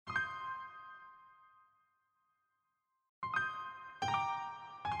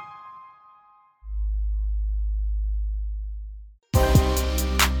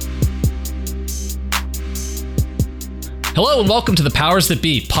Hello and welcome to the Powers That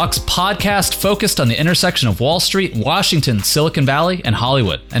Be, Puck's podcast focused on the intersection of Wall Street, Washington, Silicon Valley, and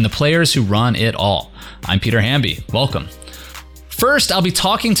Hollywood, and the players who run it all. I'm Peter Hamby. Welcome. First, I'll be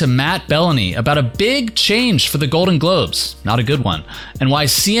talking to Matt Bellany about a big change for the Golden Globes, not a good one, and why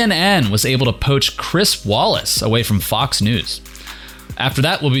CNN was able to poach Chris Wallace away from Fox News. After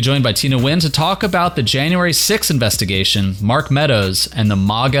that, we'll be joined by Tina Nguyen to talk about the January 6th investigation, Mark Meadows, and the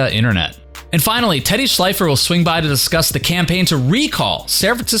MAGA internet. And finally, Teddy Schleifer will swing by to discuss the campaign to recall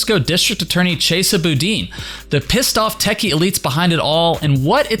San Francisco District Attorney Chesa Boudin, the pissed off techie elites behind it all, and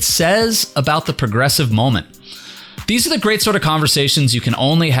what it says about the progressive moment. These are the great sort of conversations you can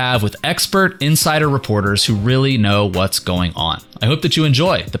only have with expert insider reporters who really know what's going on. I hope that you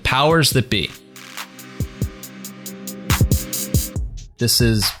enjoy the Powers That Be. This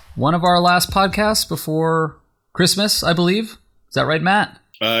is one of our last podcasts before Christmas, I believe. Is that right, Matt?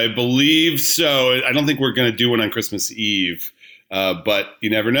 I believe so. I don't think we're going to do one on Christmas Eve, but you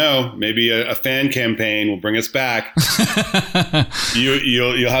never know. Maybe a fan campaign will bring us back.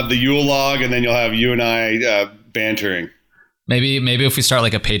 You'll have the Yule log, and then you'll have you and I bantering. Maybe if we start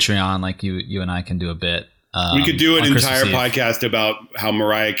like a Patreon, like you and I can do a bit. We could do an entire podcast about how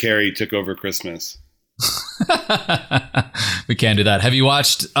Mariah Carey took over Christmas. We can do that. Have you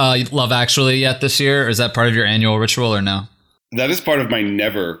watched Love Actually yet this year? Or is that part of your annual ritual or no? That is part of my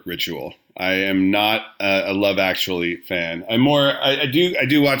never ritual. I am not a Love Actually fan. I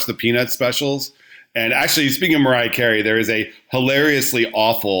do watch the Peanuts specials. And actually, speaking of Mariah Carey, there is a hilariously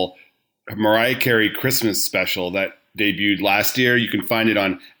awful Mariah Carey Christmas special that debuted last year. You can find it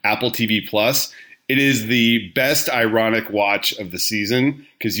on Apple TV Plus. It is the best ironic watch of the season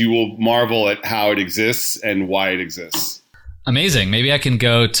because you will marvel at how it exists and why it exists. Amazing. Maybe I can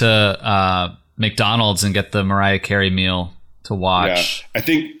go to McDonald's and get the Mariah Carey meal to watch. Yeah.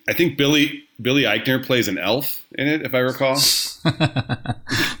 I think Billy Eichner plays an elf in it, if I recall.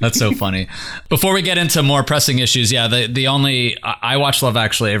 That's so funny. Before we get into more pressing issues, I watch Love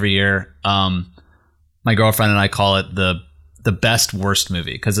Actually every year. My girlfriend and I call it the best worst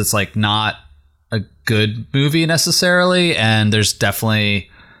movie because it's like not a good movie necessarily, and there's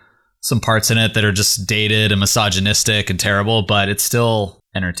definitely some parts in it that are just dated and misogynistic and terrible, but it's still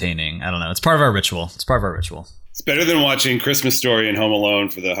entertaining. I don't know. It's part of our ritual. It's better than watching Christmas Story and Home Alone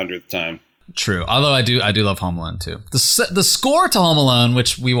for the 100th time. True. Although I do love Home Alone too. The score to Home Alone,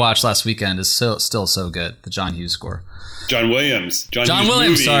 which we watched last weekend, is still so good. The John Hughes score. John Williams. John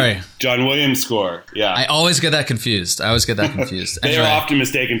Williams, sorry. John Williams score. Yeah. I always get that confused. They are often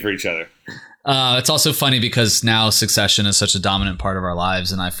mistaken for each other. It's also funny because now Succession is such a dominant part of our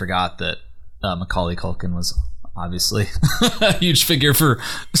lives, and I forgot that Macaulay Culkin was obviously a huge figure for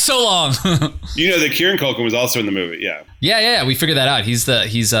so long. You know that Kieran Culkin was also in the movie, yeah. Yeah. We figured that out. He's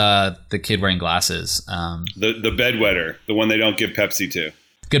the kid wearing glasses. The bedwetter, the one they don't give Pepsi to.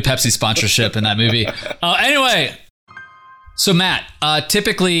 Good Pepsi sponsorship in that movie. Anyway, so Matt,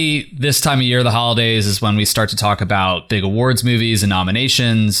 typically this time of year, the holidays, is when we start to talk about big awards movies and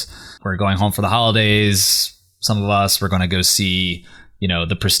nominations. We're going home for the holidays. Some of us, we're going to go see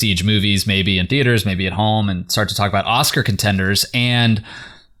the prestige movies, maybe in theaters, maybe at home, and start to talk about Oscar contenders. And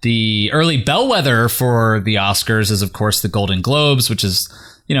the early bellwether for the Oscars is, of course, the Golden Globes, which is,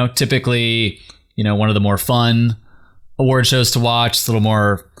 typically, one of the more fun award shows to watch. It's a little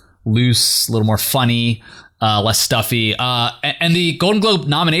more loose, a little more funny, less stuffy. And the Golden Globe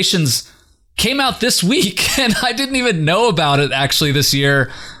nominations came out this week, and I didn't even know about it actually this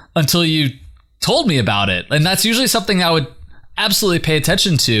year until you told me about it. And that's usually something I would absolutely pay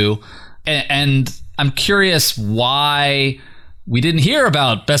attention to, and I'm curious why we didn't hear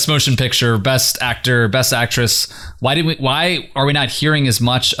about Best Motion Picture, Best Actor, Best Actress. Why are we not hearing as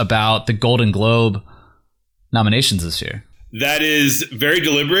much about the Golden Globe nominations this year? That is very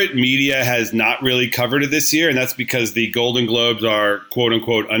deliberate. Media has not really covered it this year, and that's because the Golden Globes are quote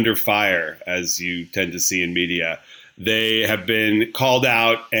unquote under fire, as you tend to see in media. They have been called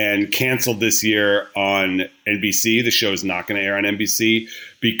out and canceled this year on NBC. The show is not going to air on NBC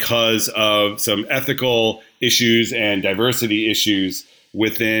because of some ethical issues and diversity issues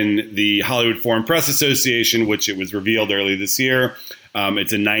within the Hollywood Foreign Press Association, which it was revealed early this year.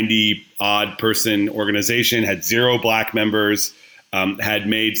 It's a 90-odd person organization, had 0 black members, had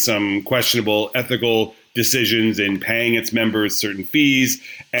made some questionable ethical decisions in paying its members certain fees.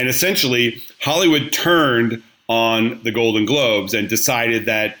 And essentially, Hollywood turned on the Golden Globes and decided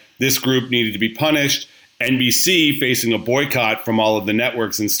that this group needed to be punished. NBC, facing a boycott from all of the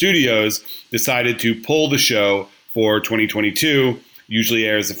networks and studios, decided to pull the show for 2022. Usually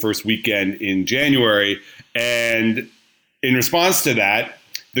airs the first weekend in January. And in response to that,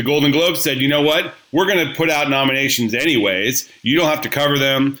 the Golden Globes said, you know what? We're going to put out nominations anyways. You don't have to cover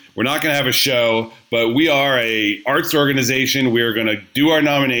them. We're not going to have a show, but we are a arts organization. We're going to do our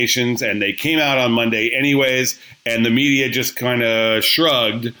nominations, and they came out on Monday anyways, and the media just kind of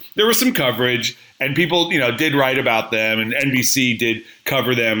shrugged. There was some coverage, and people, did write about them, and NBC did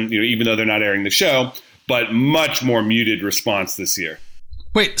cover them, even though they're not airing the show, but much more muted response this year.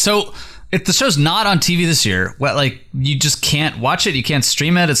 Wait, so if the show's not on TV this year, what, like, you just can't watch it? You can't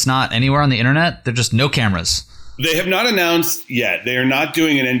stream it? It's not anywhere on the internet? There're just no cameras? They have not announced yet. They are not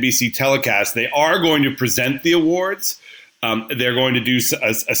doing an NBC telecast. They are going to present the awards. They're going to do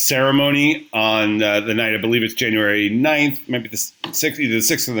a ceremony on the night, I believe it's January 9th, maybe the 6th, either the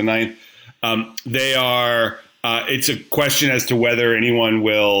 6th or the 9th. It's a question as to whether anyone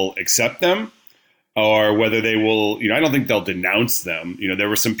will accept them or whether they will, I don't think they'll denounce them. There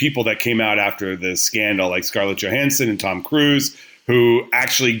were some people that came out after the scandal, like Scarlett Johansson and Tom Cruise, who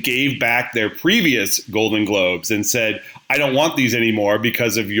actually gave back their previous Golden Globes and said, I don't want these anymore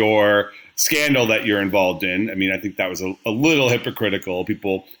because of your scandal that you're involved in. I mean, I think that was a little hypocritical.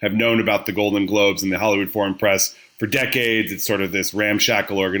 People have known about the Golden Globes and the Hollywood Foreign Press for decades. It's sort of this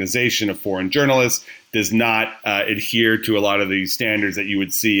ramshackle organization of foreign journalists, does not adhere to a lot of the standards that you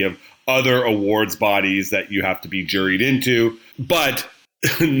would see of other awards bodies that you have to be juried into. But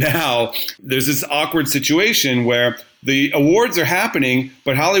now there's this awkward situation where the awards are happening,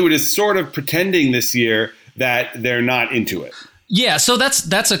 but Hollywood is sort of pretending this year that they're not into it. Yeah, so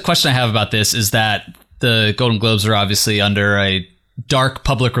that's a question I have about this, is that the Golden Globes are obviously under a dark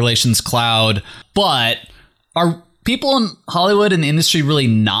public relations cloud, but are people in Hollywood and the industry really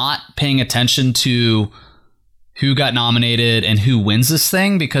not paying attention to who got nominated and who wins this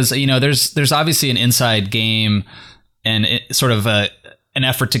thing? Because, there's obviously an inside game and sort of an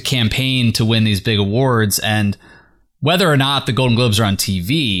effort to campaign to win these big awards. And whether or not the Golden Globes are on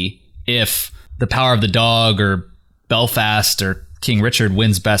TV, if The Power of the Dog or Belfast or King Richard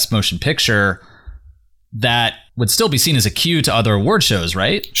wins Best Motion Picture, that would still be seen as a cue to other award shows,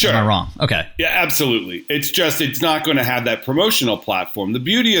 right? Sure. Am I wrong? Okay. Yeah, absolutely. It's not going to have that promotional platform. The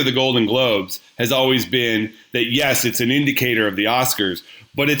beauty of the Golden Globes has always been that, yes, it's an indicator of the Oscars,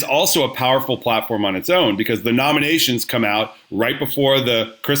 but it's also a powerful platform on its own because the nominations come out right before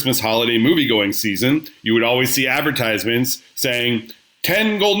the Christmas holiday movie-going season. You would always see advertisements saying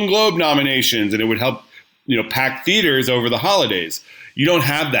 10 Golden Globe nominations, and it would help, pack theaters over the holidays. You don't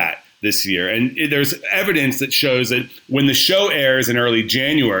have that this year. And there's evidence that shows that when the show airs in early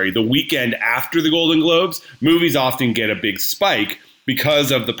January, the weekend after the Golden Globes, movies often get a big spike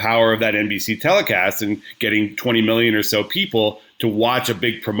because of the power of that NBC telecast and getting 20 million or so people to watch a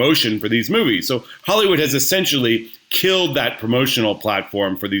big promotion for these movies. So Hollywood has essentially killed that promotional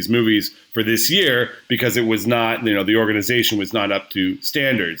platform for these movies for this year because it was not, the organization was not up to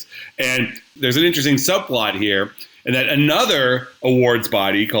standards. And there's an interesting subplot here, and that another awards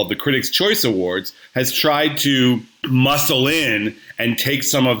body called the Critics' Choice Awards has tried to muscle in and take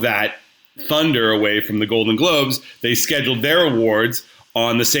some of that thunder away from the Golden Globes. They scheduled their awards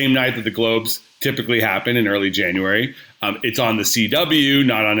on the same night that the Globes typically happen in early January. It's on the CW,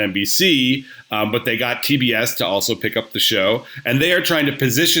 not on NBC, but they got TBS to also pick up the show. And they are trying to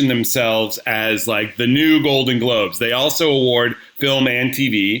position themselves as like the new Golden Globes. They also award film and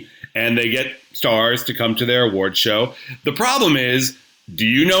TV, and they get stars to come to their award show. The problem is, do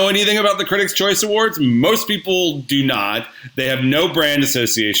you know anything about the Critics' Choice Awards? Most people do not. They have no brand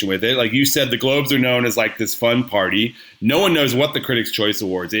association with it. Like you said, the Globes are known as like this fun party. No one knows what the Critics' Choice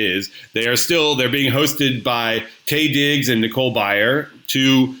Awards is. They're being hosted by Taye Diggs and Nicole Byer,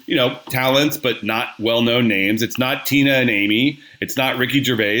 two, talents, but not well-known names. It's not Tina and Amy. It's not Ricky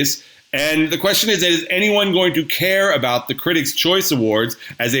Gervais. And the question is anyone going to care about the Critics' Choice Awards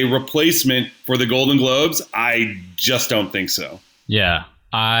as a replacement for the Golden Globes? I just don't think so. Yeah,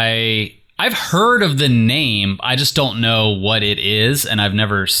 I've heard of the name. I just don't know what it is, and I've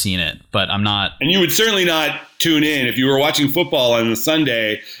never seen it, but I'm not. And you would certainly not tune in if you were watching football on a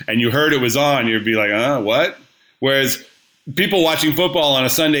Sunday and you heard it was on. You'd be like, what? Whereas people watching football on a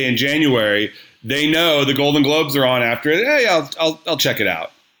Sunday in January, they know the Golden Globes are on after it. Hey, I'll check it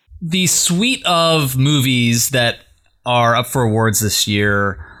out. The suite of movies that are up for awards this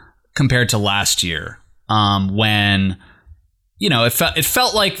year compared to last year, when it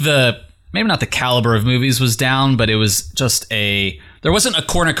felt like maybe not the caliber of movies was down, but it was just there wasn't a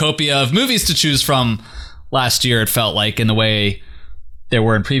cornucopia of movies to choose from last year. It felt like in the way there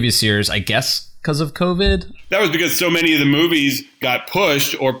were in previous years, I guess, because of COVID. That was because so many of the movies got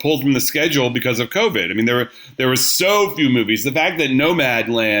pushed or pulled from the schedule because of COVID. I mean, there were so few movies. The fact that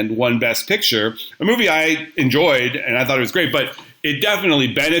Nomadland won Best Picture, a movie I enjoyed and I thought it was great, but it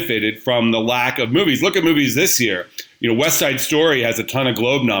definitely benefited from the lack of movies. Look at movies this year. West Side Story has a ton of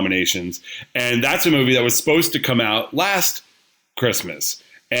Globe nominations, and that's a movie that was supposed to come out last Christmas.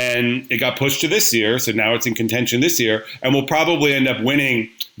 And it got pushed to this year, so now it's in contention this year, and will probably end up winning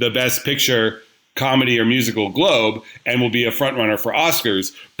the Best Picture comedy or musical Globe and will be a frontrunner for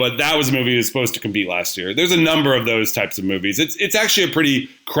Oscars. But that was a movie that was supposed to compete last year. There's a number of those types of movies. It's actually a pretty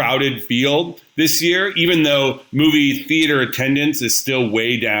crowded field this year, even though movie theater attendance is still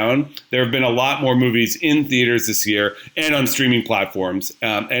way down. There have been a lot more movies in theaters this year and on streaming platforms,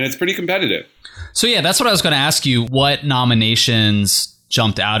 and it's pretty competitive. So yeah, that's what I was going to ask you. What nominations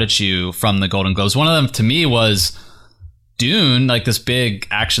jumped out at you from the Golden Globes? One of them to me was Dune, like this big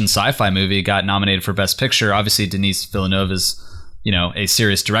action sci-fi movie, got nominated for Best Picture. Obviously, Denis Villeneuve is, a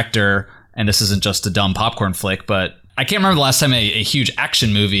serious director, and this isn't just a dumb popcorn flick. But I can't remember the last time a huge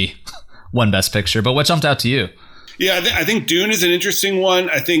action movie won Best Picture. But what jumped out to you? Yeah, I think Dune is an interesting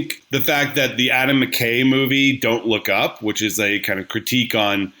one. I think the fact that the Adam McKay movie, Don't Look Up, which is a kind of critique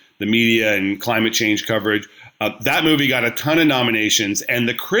on the media and climate change coverage, that movie got a ton of nominations, and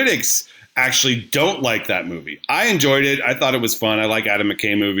the critics actually don't like that movie. I enjoyed it. I thought it was fun. I like Adam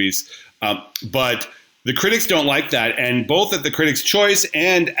McKay movies. But the critics don't like that. And both at the Critics' Choice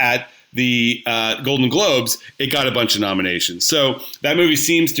and at the Golden Globes, it got a bunch of nominations. So that movie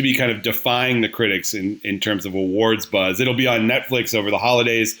seems to be kind of defying the critics in terms of awards buzz. It'll be on Netflix over the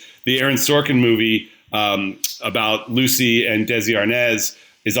holidays. The Aaron Sorkin movie about Lucy and Desi Arnaz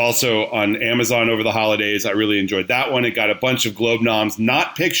is also on Amazon over the holidays. I really enjoyed that one. It got a bunch of Globe noms,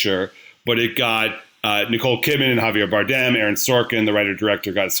 not picture, but it got Nicole Kidman and Javier Bardem, Aaron Sorkin, the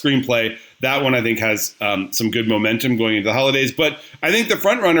writer-director, got a screenplay. That one, I think, has some good momentum going into the holidays. But I think the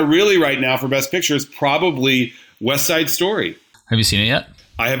front runner really right now for Best Picture is probably West Side Story. Have you seen it yet?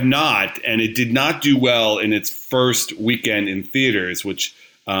 I have not, and it did not do well in its first weekend in theaters, which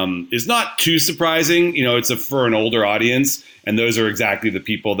is not too surprising. It's for an older audience, and those are exactly the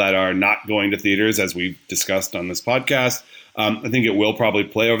people that are not going to theaters, as we've discussed on this podcast. I think it will probably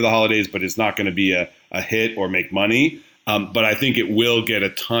play over the holidays, but it's not going to be a hit or make money. But I think it will get a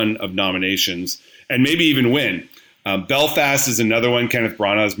ton of nominations and maybe even win. Belfast is another one, Kenneth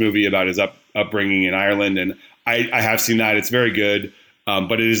Branagh's movie about his upbringing in Ireland. And I have seen that. It's very good,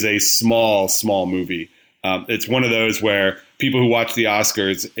 but it is a small movie. It's one of those where people who watch the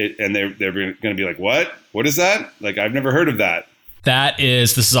Oscars and they're going to be like, what? What is that? Like, I've never heard of that.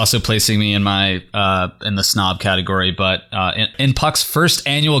 This is also placing me in my in the snob category, but in Puck's first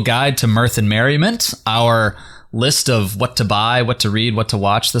annual guide to mirth and merriment, our list of what to buy, what to read, what to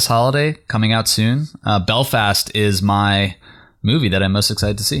watch this holiday coming out soon. Belfast is my movie that I'm most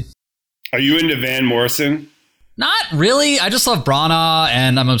excited to see. Are you into Van Morrison? Not really. I just love Branagh,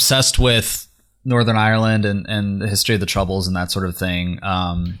 and I'm obsessed with Northern Ireland and the history of the Troubles and that sort of thing.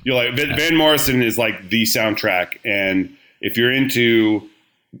 You're like Van Morrison is like the soundtrack, and if you're into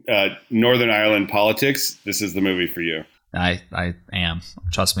Northern Ireland politics, this is the movie for you. I am.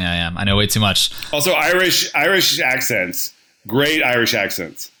 Trust me, I am. I know way too much. Also, Irish accents. Great Irish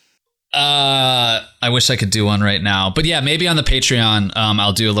accents. I wish I could do one right now. But yeah, maybe on the Patreon,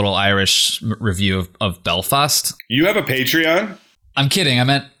 I'll do a little Irish review of Belfast. You have a Patreon? I'm kidding. I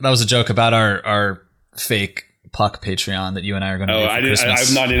meant that was a joke about our fake Puck Patreon that you and I are going to do for Christmas.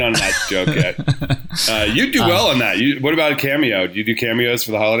 I'm not in on that joke yet. You do well on that. What about a Cameo? Do you do cameos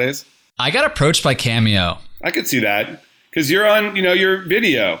for the holidays? I got approached by Cameo. I could see that because you're on, your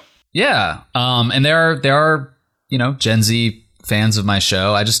video. Yeah. And there are, Gen Z fans of my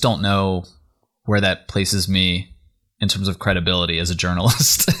show. I just don't know where that places me in terms of credibility as a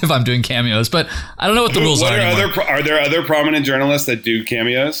journalist if I'm doing cameos, but I don't know what the rules are anymore. Are there other prominent journalists that do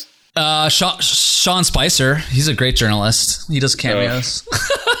cameos? Sean Spicer, he's a great journalist. He does cameos.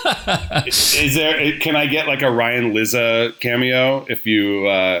 Can I get like a Ryan Lizza cameo if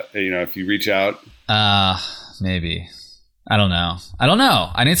you reach out? Maybe. I don't know.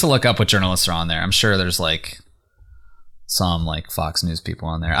 I need to look up what journalists are on there. I'm sure there's like some like Fox News people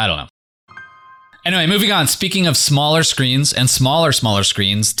on there. I don't know. Anyway, moving on. Speaking of smaller screens and smaller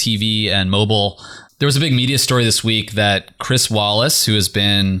screens, TV and mobile, there was a big media story this week that Chris Wallace, who has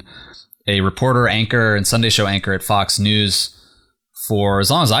been a reporter, anchor, and Sunday show anchor at Fox News for as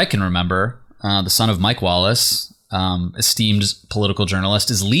long as I can remember, the son of Mike Wallace, esteemed political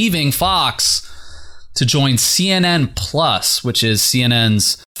journalist, is leaving Fox to join CNN Plus, which is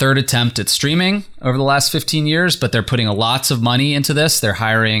CNN's third attempt at streaming over the last 15 years, but they're putting lots of money into this. They're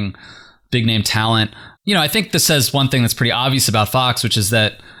hiring big name talent. I think this says one thing that's pretty obvious about Fox, which is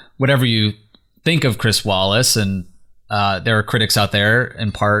that whatever you think of Chris Wallace, and there are critics out there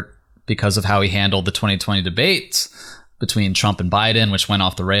in part because of how he handled the 2020 debates, between Trump and Biden, which went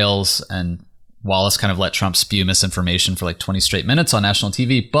off the rails, and Wallace kind of let Trump spew misinformation for like 20 straight minutes on national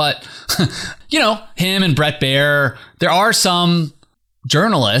TV. But, him and Bret Baier, there are some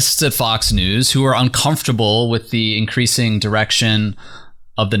journalists at Fox News who are uncomfortable with the increasing direction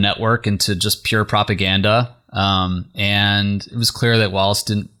of the network into just pure propaganda. And it was clear that Wallace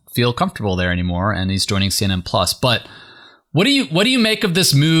didn't feel comfortable there anymore, and he's joining CNN Plus. But what do you make of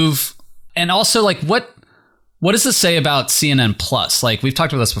this move? And also, like, what does this say about CNN Plus? Like, we've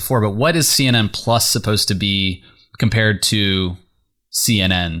talked about this before, but what is CNN Plus supposed to be compared to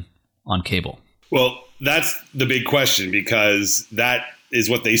CNN on cable? Well, that's the big question, because that is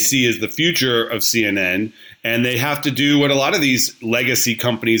what they see as the future of CNN. And they have to do what a lot of these legacy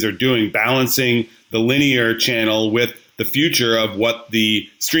companies are doing, balancing the linear channel with the future of what the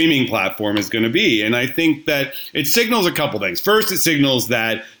streaming platform is going to be. And I think that it signals a couple things. First, it signals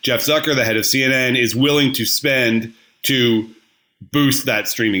that Jeff Zucker, the head of CNN, is willing to spend to boost that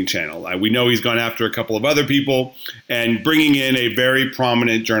streaming channel. We know he's gone after a couple of other people and bringing in a very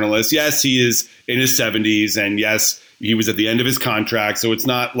prominent journalist. Yes, he is in his 70s, and yes, he was at the end of his contract. So it's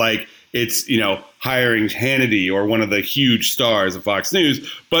not like it's, hiring Hannity or one of the huge stars of Fox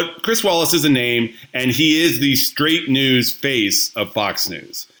News. But Chris Wallace is a name, and he is the straight news face of Fox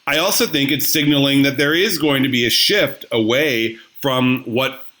News. I also think it's signaling that there is going to be a shift away from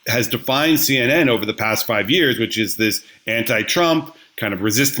what has defined CNN over the past 5 years, which is this anti-Trump kind of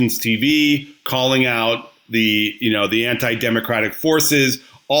resistance TV, calling out the anti-democratic forces,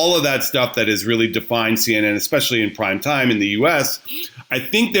 all of that stuff that has really defined CNN, especially in prime time in the US. I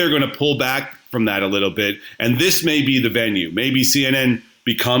think they're going to pull back from that a little bit. And this may be the venue. Maybe CNN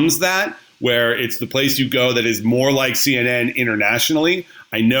becomes that, where it's the place you go that is more like CNN internationally.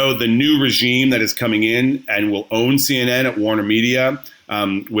 I know the new regime that is coming in and will own CNN at Warner Media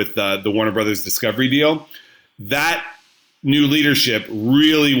with the Warner Brothers Discovery deal. That new leadership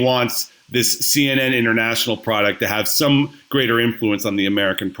really wants this CNN international product to have some greater influence on the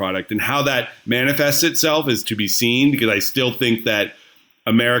American product. And how that manifests itself is to be seen, because I still think that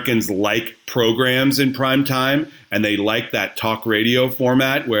Americans like programs in prime time, and they like that talk radio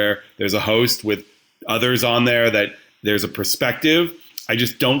format where there's a host with others on there, that there's a perspective. I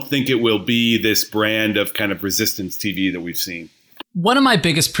just don't think it will be this brand of kind of resistance TV that we've seen. One of my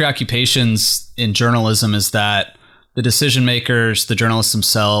biggest preoccupations in journalism is that the decision makers, the journalists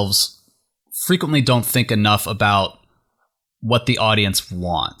themselves, frequently don't think enough about what the audience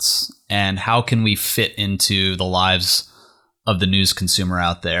wants and how can we fit into the lives of the news consumer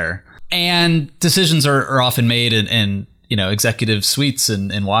out there. And decisions are often made in executive suites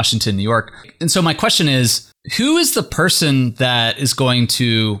in Washington, New York. And so my question is, who is the person that is going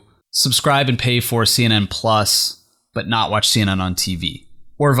to subscribe and pay for CNN Plus but not watch CNN on TV,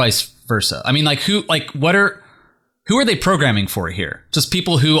 or vice versa? I mean, who are they programming for here? Just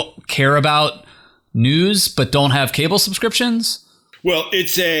people who care about news but don't have cable subscriptions? Well,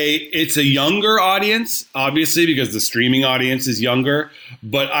 it's a younger audience, obviously, because the streaming audience is younger.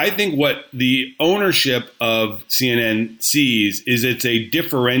 But I think what the ownership of CNN sees is it's a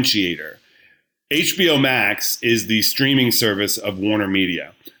differentiator. HBO Max is the streaming service of Warner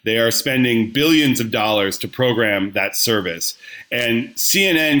Media. They are spending billions of dollars to program that service. And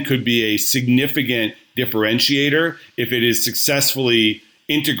CNN could be a significant differentiator if it is successfully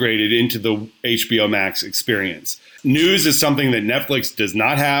integrated into the HBO Max experience. News is something that Netflix does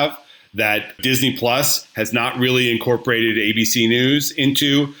not have, that Disney Plus has not really incorporated ABC News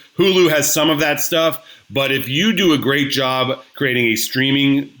into. Hulu has some of that stuff, but if you do a great job creating a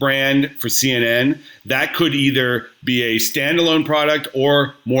streaming brand for CNN, that could either be a standalone product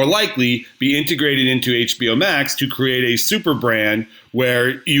or more likely be integrated into HBO Max to create a super brand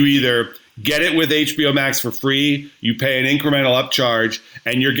where you either get it with HBO Max for free, you pay an incremental upcharge,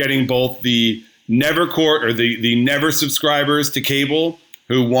 and you're getting both the never subscribers to cable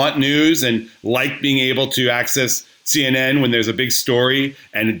who want news and like being able to access CNN when there's a big story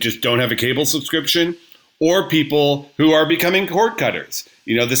and just don't have a cable subscription, or people who are becoming cord cutters.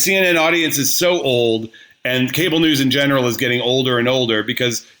 The CNN audience is so old, and cable news in general is getting older and older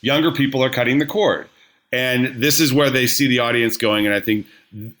because younger people are cutting the cord. And this is where they see the audience going. And I think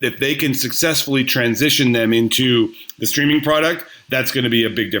if they can successfully transition them into the streaming product, that's going to be a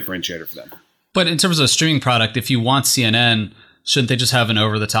big differentiator for them. But in terms of a streaming product, if you want CNN, shouldn't they just have an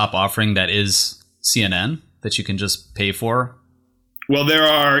over-the-top offering that is CNN that you can just pay for? Well, there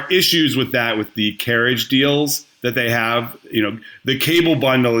are issues with that, with the carriage deals that they have. The cable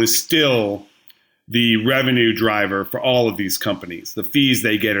bundle is still the revenue driver for all of these companies. The fees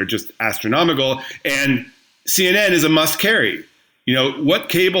they get are just astronomical, and CNN is a must carry. what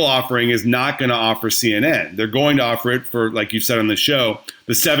cable offering is not going to offer CNN? They're going to offer it for, like you said on the show,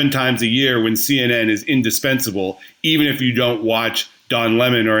 the 7 times a year when CNN is indispensable, even if you don't watch Don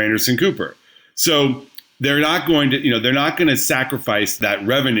Lemon or Anderson Cooper. So they're not going to sacrifice that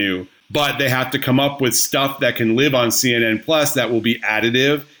revenue, but they have to come up with stuff that can live on CNN Plus that will be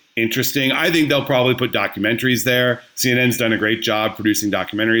additive, interesting. I think they'll probably put documentaries there. CNN's done a great job producing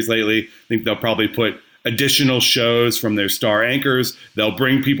documentaries lately. I think they'll probably put additional shows from their star anchors. They'll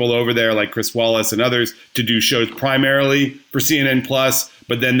bring people over there like Chris Wallace and others to do shows primarily for CNN Plus,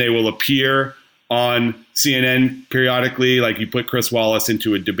 but then they will appear on CNN periodically. Like you put Chris Wallace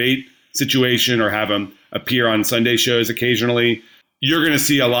into a debate situation or have him appear on Sunday shows occasionally. You're going to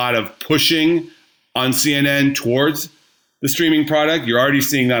see a lot of pushing on CNN towards the streaming product. You're already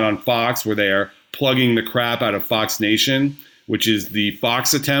seeing that on Fox, where they are plugging the crap out of Fox Nation, which is the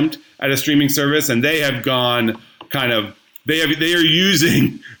Fox attempt at a streaming service. And they have gone they are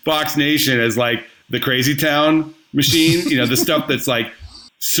using Fox Nation as like the crazy town machine, the stuff that's like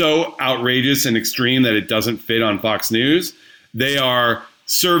so outrageous and extreme that it doesn't fit on Fox News. They are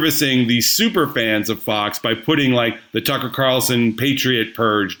servicing the super fans of Fox by putting like the Tucker Carlson Patriot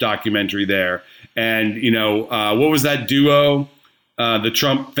Purge documentary there. And, what was that duo? The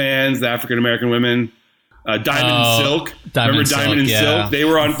Trump fans, the African-American women, Diamond and Silk. Remember Diamond and Silk? They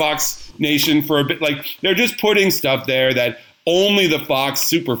were on Fox Nation for a bit. Like they're just putting stuff there that only the Fox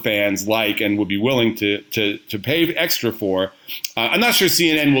super fans like and would be willing to pay extra for. I'm not sure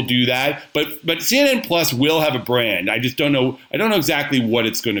CNN will do that, but CNN Plus will have a brand. I just don't know. I don't know exactly what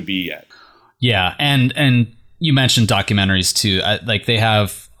it's going to be yet. Yeah, and you mentioned documentaries too. Like they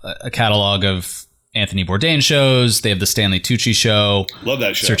have a catalog of Anthony Bourdain shows. They have the Stanley Tucci show. Love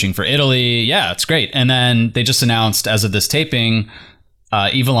that show. Searching for Italy. Yeah, it's great. And then they just announced, as of this taping,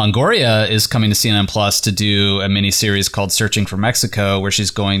 Eva Longoria is coming to CNN Plus to do a mini series called Searching for Mexico, where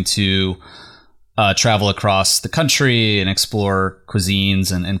she's going to travel across the country and explore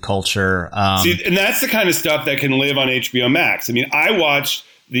cuisines and culture. And that's the kind of stuff that can live on HBO Max. I mean, I watched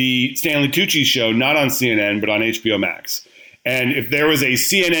the Stanley Tucci show, not on CNN, but on HBO Max. And if there was a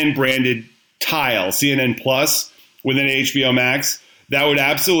CNN branded tile, CNN Plus, within HBO Max, that would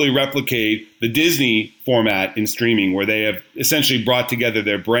absolutely replicate the Disney format in streaming, where they have essentially brought together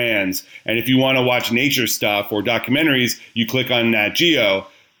their brands. And if you want to watch nature stuff or documentaries, you click on Nat Geo.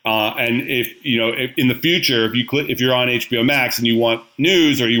 And if in the future, if you're on HBO Max and you want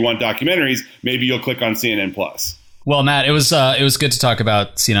news or you want documentaries, maybe you'll click on CNN Plus. Well, Matt, it was good to talk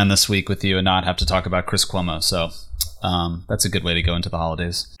about CNN this week with you and not have to talk about Chris Cuomo. So that's a good way to go into the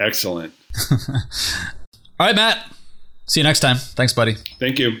holidays. Excellent. All right, Matt. See you next time. Thanks, buddy.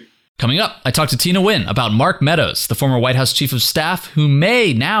 Thank you. Coming up, I talked to Tina Nguyen about Mark Meadows, the former White House chief of staff, who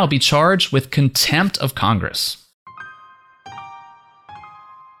may now be charged with contempt of Congress.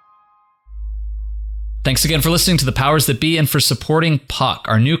 Thanks again for listening to The Powers That Be and for supporting Puck,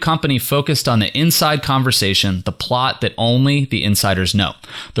 our new company focused on the inside conversation, the plot that only the insiders know.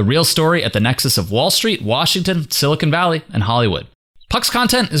 The real story at the nexus of Wall Street, Washington, Silicon Valley, and Hollywood. Puck's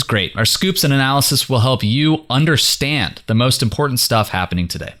content is great. Our scoops and analysis will help you understand the most important stuff happening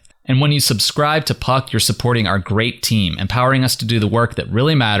today. And when you subscribe to Puck, you're supporting our great team, empowering us to do the work that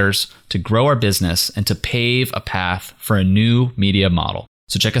really matters, to grow our business, and to pave a path for a new media model.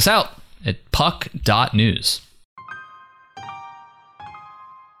 So check us out at puck.news.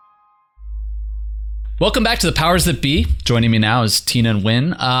 Welcome back to The Powers That Be. Joining me now is Tina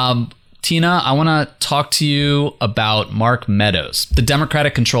Nguyen. Tina, I want to talk to you about Mark Meadows. The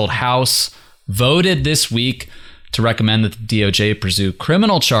Democratic-controlled House voted this week to recommend that the DOJ pursue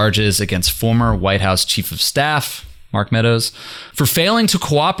criminal charges against former White House Chief of Staff, Mark Meadows, for failing to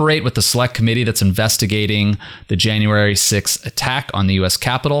cooperate with the select committee that's investigating the January 6th attack on the U.S.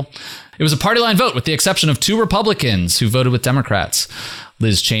 Capitol. It was a party line vote with the exception of 2 Republicans who voted with Democrats.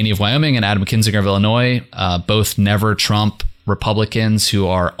 Liz Cheney of Wyoming and Adam Kinzinger of Illinois, both never Trump Republicans who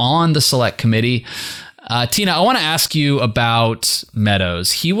are on the select committee. Tina, I want to ask you about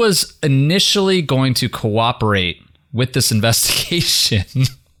Meadows. He was initially going to cooperate with this investigation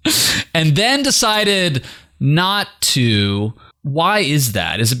and then decided not to. Why is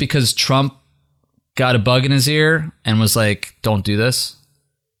that? Is it because Trump got a bug in his ear and was like, don't do this?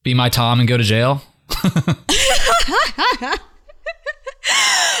 Be my Tom and go to jail?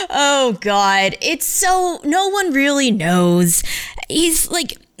 Oh, God. It's so no one really knows. He's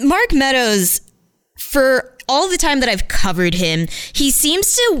like Mark Meadows, for all the time that I've covered him, he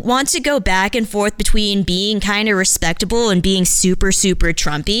seems to want to go back and forth between being kind of respectable and being super, super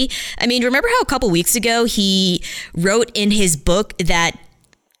Trumpy. I mean, remember how a couple weeks ago he wrote in his book that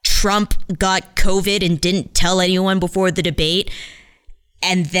Trump got COVID and didn't tell anyone before the debate.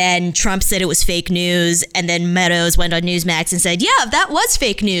 And then Trump said it was fake news. And then Meadows went on Newsmax and said, yeah, that was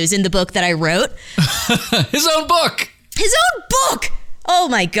fake news in the book that I wrote. His own book. His own book. Oh,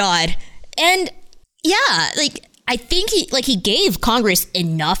 my God. And yeah, like, I think he gave Congress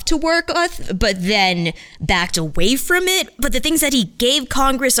enough to work with, but then backed away from it. But the things that he gave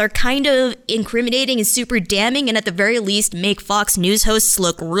Congress are kind of incriminating and super damning, and at the very least make Fox News hosts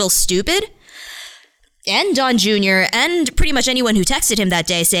look real stupid. And Don Jr. and pretty much anyone who texted him that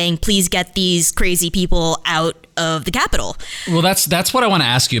day saying, please get these crazy people out of the Capitol. Well, that's what I want to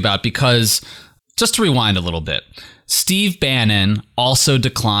ask you about, because just to rewind a little bit, Steve Bannon also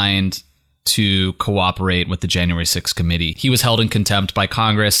declined to cooperate with the January 6th committee. He was held in contempt by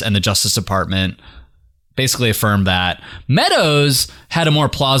Congress, and the Justice Department basically affirmed that. Meadows had a more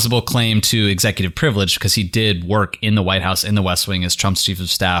plausible claim to executive privilege because he did work in the White House, in the West Wing, as Trump's chief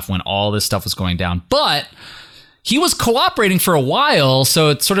of staff when all this stuff was going down. But he was cooperating for a while, so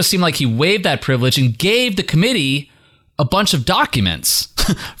it sort of seemed like he waived that privilege and gave the committee a bunch of documents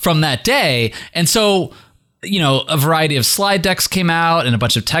from that day. And so, you know, a variety of slide decks came out and a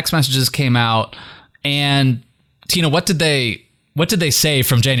bunch of text messages came out. And Tina, what did they say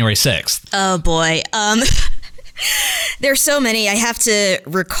from January 6th? Oh boy. There's so many. I have to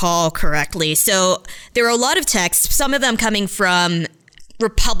recall correctly. So there were a lot of texts, some of them coming from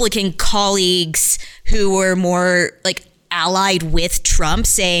Republican colleagues who were more like allied with Trump,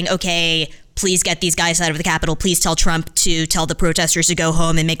 saying, okay, please get these guys out of the Capitol. Please tell Trump to tell the protesters to go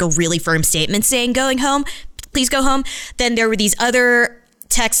home and make a really firm statement saying going home. Please go home. Then there were these other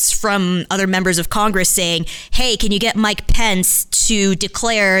texts from other members of Congress saying, hey, can you get Mike Pence to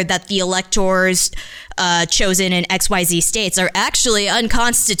declare that the electors chosen in XYZ states are actually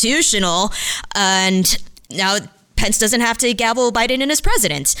unconstitutional, and now Pence doesn't have to gavel Biden in as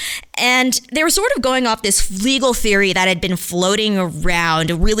president. And they were sort of going off this legal theory that had been floating around,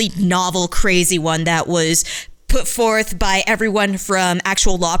 a really novel, crazy one that was put forth by everyone from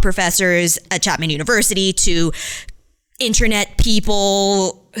actual law professors at Chapman University to internet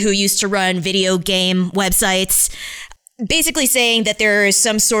people who used to run video game websites, basically saying that there is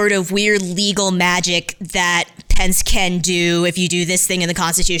some sort of weird legal magic that Pence can do if you do this thing in the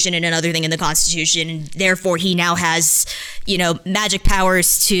Constitution and another thing in the Constitution. And therefore, he now has, you know, magic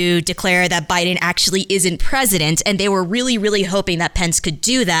powers to declare that Biden actually isn't president. And they were really, really hoping that Pence could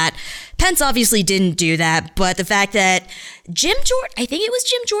do that. Pence obviously didn't do that. But the fact that I think it was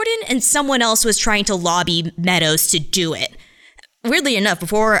Jim Jordan and someone else was trying to lobby Meadows to do it. Weirdly enough,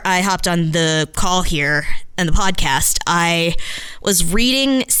 before I hopped on the call here and the podcast, I was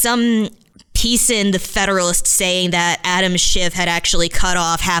reading some piece in The Federalist saying that Adam Schiff had actually cut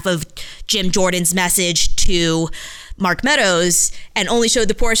off half of Jim Jordan's message to Mark Meadows and only showed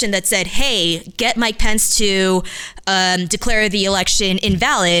the portion that said, hey, get Mike Pence to declare the election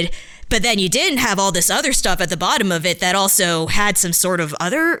invalid. But then you didn't have all this other stuff at the bottom of it that also had some sort of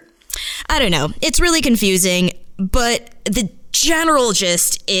other, I don't know. It's really confusing, but the general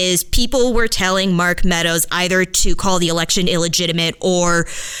gist is people were telling Mark Meadows either to call the election illegitimate or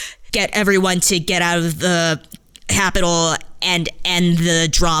get everyone to get out of the Capitol and end the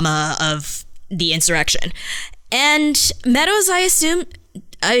drama of the insurrection. And Meadows,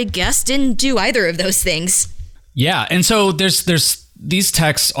 I guess, didn't do either of those things. Yeah, and so there's these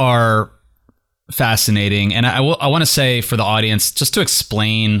texts are fascinating, and I want to say for the audience, just to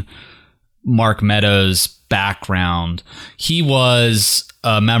explain Mark Meadows' background, he was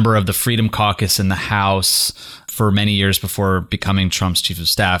a member of the Freedom Caucus in the House for many years before becoming Trump's chief of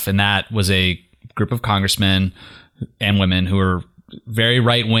staff, and that was a group of congressmen and women who were very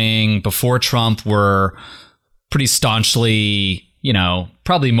right-wing before Trump, were pretty staunchly, you know,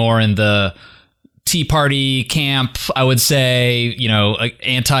 probably more in the Tea Party camp, I would say, you know,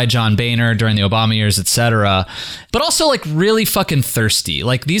 anti-John Boehner during the Obama years, etc. But also like really fucking thirsty.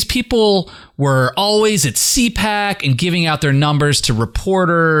 Like these people were always at CPAC and giving out their numbers to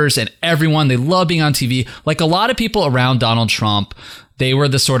reporters and everyone. They love being on TV. Like a lot of people around Donald Trump, they were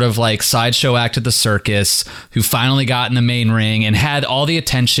the sort of like sideshow act at the circus who finally got in the main ring and had all the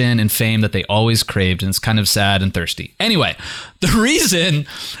attention and fame that they always craved. And it's kind of sad and thirsty. Anyway, the reason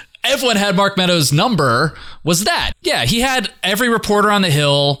everyone had Mark Meadows' number was that, yeah, he had every reporter on the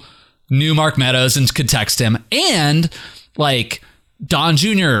Hill knew Mark Meadows and could text him. And like Don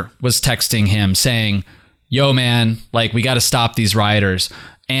Jr. was texting him saying, yo, man, like we got to stop these rioters.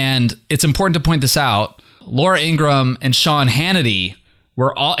 And it's important to point this out. Laura Ingraham and Sean Hannity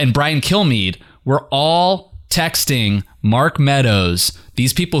were all, and Brian Kilmeade were all texting Mark Meadows,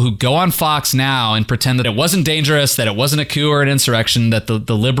 these people who go on Fox now and pretend that it wasn't dangerous, that it wasn't a coup or an insurrection, that the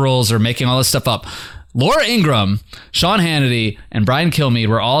liberals are making all this stuff up. Laura Ingraham, Sean Hannity, and Brian Kilmeade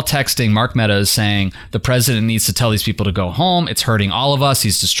were all texting Mark Meadows saying the president needs to tell these people to go home. It's hurting all of us.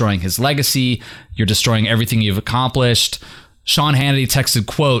 He's destroying his legacy. You're destroying everything you've accomplished. Sean Hannity texted,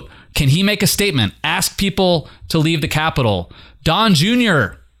 quote, "Can he make a statement? Ask people to leave the Capitol." Don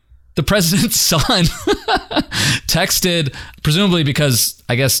Jr., the president's son, texted, presumably because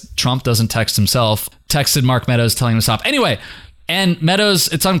I guess Trump doesn't text himself, texted Mark Meadows telling him to stop. Anyway, and Meadows,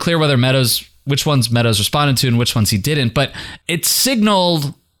 it's unclear which ones Meadows responded to and which ones he didn't, but it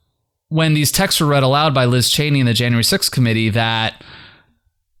signaled when these texts were read aloud by Liz Cheney in the January 6th committee that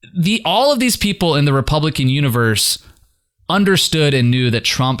all of these people in the Republican universe understood and knew that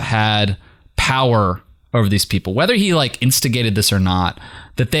Trump had power over these people, whether he instigated this or not,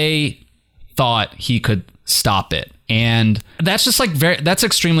 that they thought he could stop it. And that's just that's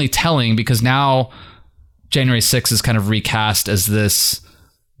extremely telling, because now January 6th is kind of recast as this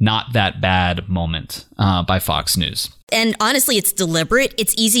not that bad moment by Fox News. And honestly, it's deliberate.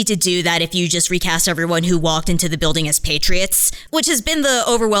 It's easy to do that if you just recast everyone who walked into the building as patriots, which has been the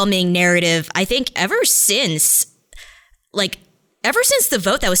overwhelming narrative, I think, ever since the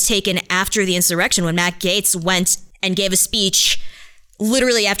vote that was taken after the insurrection, when Matt Gaetz went and gave a speech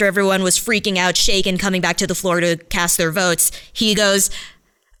literally after everyone was freaking out, shaken, coming back to the floor to cast their votes. He goes,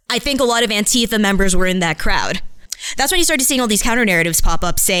 "I think a lot of Antifa members were in that crowd." That's when you started seeing all these counter narratives pop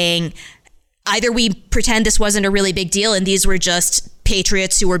up saying either we pretend this wasn't a really big deal and these were just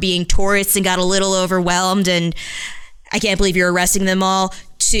patriots who were being tourists and got a little overwhelmed and I can't believe you're arresting them all,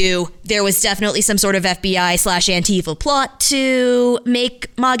 to there was definitely some sort of FBI/Antifa plot to make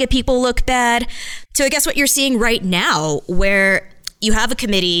MAGA people look bad, to I guess what you're seeing right now, where you have a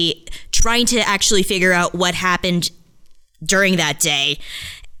committee trying to actually figure out what happened during that day,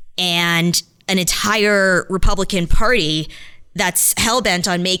 and an entire Republican Party that's hell-bent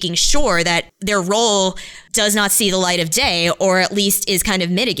on making sure that their role does not see the light of day, or at least is kind of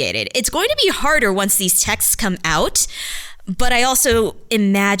mitigated. It's going to be harder once these texts come out, but I also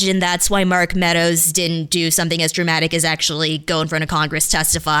imagine that's why Mark Meadows didn't do something as dramatic as actually go in front of Congress,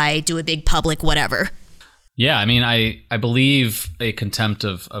 testify, do a big public whatever. Yeah, I mean, I believe a contempt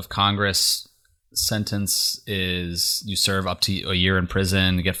of Congress sentence is you serve up to a year in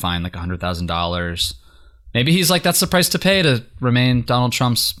prison, you get fined $100,000. Maybe he's that's the price to pay to remain Donald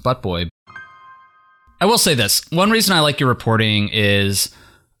Trump's butt boy. I will say this. One reason I like your reporting is,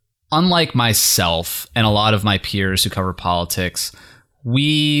 unlike myself and a lot of my peers who cover politics,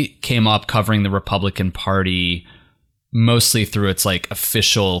 we came up covering the Republican Party mostly through its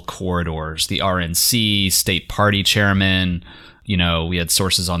official corridors, the RNC, state party chairman. We had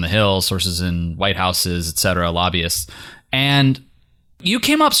sources on the Hill, sources in White Houses, etc., lobbyists. And you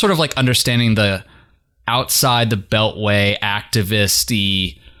came up sort of understanding the outside the Beltway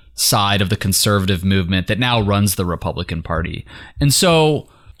activist-y side of the conservative movement that now runs the Republican Party. And so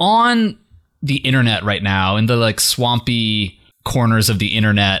on the internet right now, in the swampy corners of the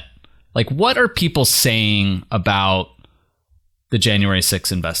internet, what are people saying about the January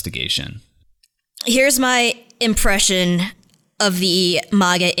 6th investigation? Here's my impression of the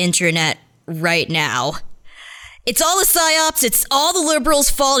MAGA internet right now. It's all a psyops. It's all the liberals'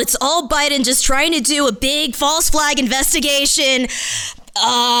 fault. It's all Biden just trying to do a big false flag investigation.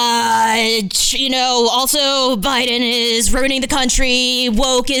 Also Biden is ruining the country.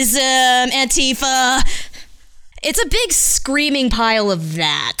 Wokeism, Antifa. It's a big screaming pile of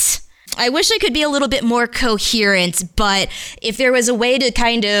that. I wish I could be a little bit more coherent, but if there was a way to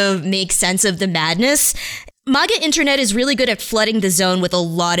kind of make sense of the madness, MAGA internet is really good at flooding the zone with a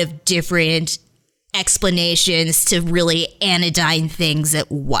lot of different explanations to really anodyne things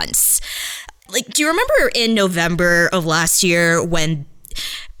at once. Do you remember in November of last year when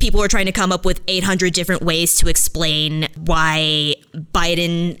people were trying to come up with 800 different ways to explain why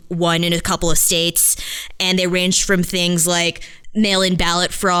Biden won in a couple of states, and they ranged from things like mail-in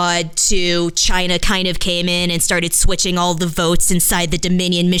ballot fraud to China kind of came in and started switching all the votes inside the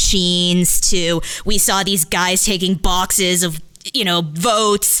Dominion machines, to we saw these guys taking boxes of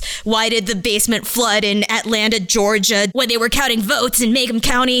votes. Why did the basement flood in Atlanta, Georgia, when they were counting votes in Macomb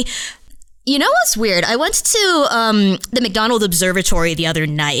County? You know what's weird? I went to the McDonald Observatory the other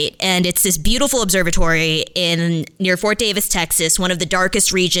night, and it's this beautiful observatory near Fort Davis, Texas, one of the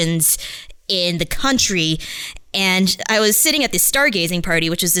darkest regions in the country. And I was sitting at this stargazing party,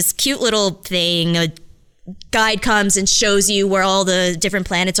 which is this cute little thing, a guide comes and shows you where all the different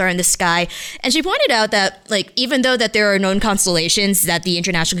planets are in the sky. And she pointed out that, like, even though that there are known constellations that the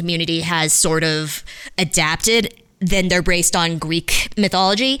international community has sort of adapted, then they're based on Greek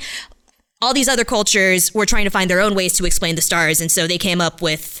mythology, all these other cultures were trying to find their own ways to explain the stars. And so they came up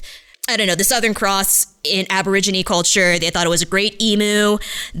with, I don't know, the Southern Cross in Aborigine culture. They thought it was a great emu.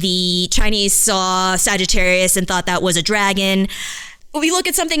 The Chinese saw Sagittarius and thought that was a dragon. We look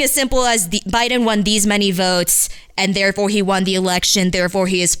at something as simple as Biden won these many votes, and therefore he won the election, therefore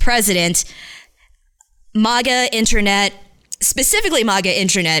he is president. MAGA internet, specifically MAGA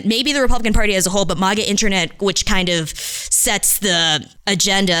internet, maybe the Republican Party as a whole, but MAGA internet, which kind of sets the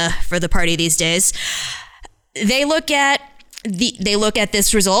agenda for the party these days, they look at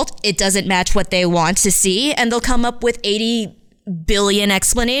this result. It doesn't match what they want to see, and they'll come up with 80 billion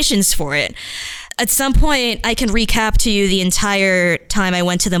explanations for it. At some point, I can recap to you the entire time I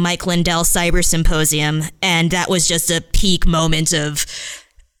went to the Mike Lindell Cyber Symposium, and that was just a peak moment of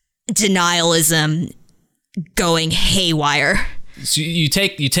denialism going haywire. So you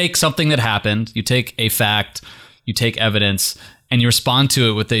take something that happened, you take a fact, you take evidence, and you respond to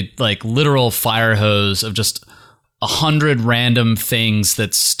it with a like literal fire hose of just 100 random things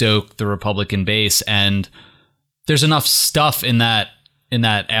that stoke the Republican base, and there's enough stuff in that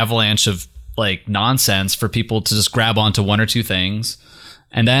avalanche of like nonsense for people to just grab onto one or two things.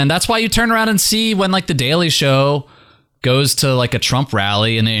 And then that's why you turn around and see when like the Daily Show goes to like a Trump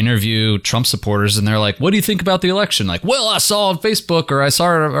rally and they interview Trump supporters and they're like, what do you think about the election? Like, well, I saw on Facebook or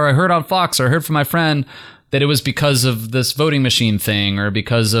I heard on Fox or I heard from my friend that it was because of this voting machine thing or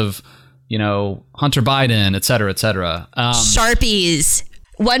because of, you know, Hunter Biden, et cetera, et cetera. Sharpies.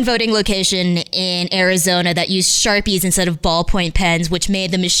 One voting location in Arizona that used Sharpies instead of ballpoint pens, which made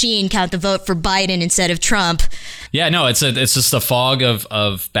the machine count the vote for Biden instead of Trump. Yeah, no, it's just a fog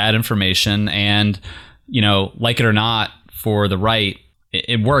of bad information. And, you know, like it or not, for the right,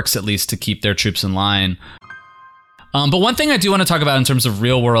 it works at least to keep their troops in line. But one thing I do want to talk about in terms of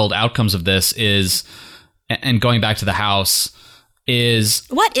real world outcomes of this is, and going back to the House, is...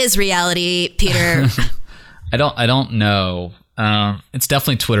 What is reality, Peter? I don't know. It's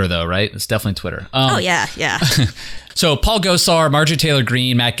definitely Twitter, though, right? It's definitely Twitter. Oh, yeah. So Paul Gosar, Marjorie Taylor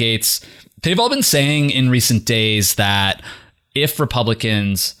Greene, Matt Gaetz, they've all been saying in recent days that if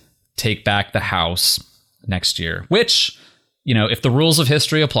Republicans take back the House next year, which, you know, if the rules of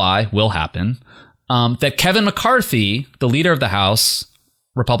history apply, will happen, that Kevin McCarthy, the leader of the House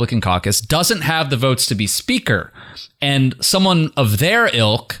Republican caucus, doesn't have the votes to be Speaker. And someone of their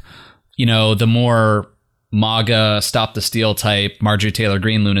ilk, you know, the more MAGA, Stop the Steal type, Marjorie Taylor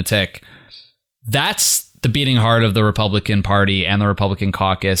Greene lunatic, that's the beating heart of the Republican Party and the Republican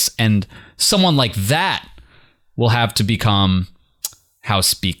caucus. And someone like that will have to become House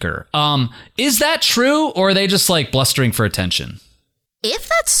Speaker. Is that true, or are they just like blustering for attention? If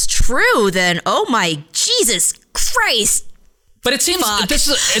that's true, then oh my Jesus Christ. But it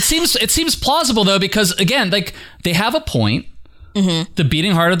seems it seems plausible though, because again, like they have a point. Mm-hmm. The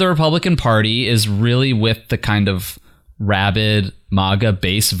beating heart of the Republican Party is really with the kind of rabid MAGA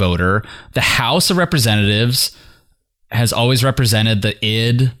base voter. The House of Representatives has always represented the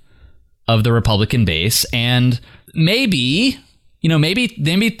id of the Republican base. And maybe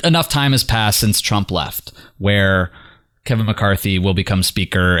enough time has passed since Trump left where Kevin McCarthy will become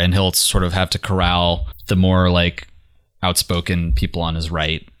Speaker and he'll sort of have to corral the more like outspoken people on his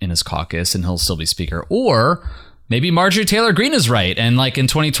right in his caucus and he'll still be Speaker. Or maybe Marjorie Taylor Greene is right. And like in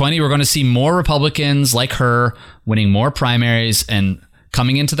 2020, we're going to see more Republicans like her winning more primaries and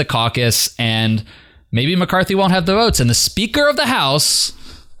coming into the caucus. And maybe McCarthy won't have the votes. And the Speaker of the House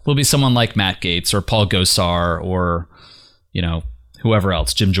will be someone like Matt Gaetz or Paul Gosar or, you know, whoever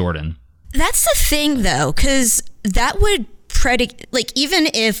else, Jim Jordan. That's the thing, though, because that would like, even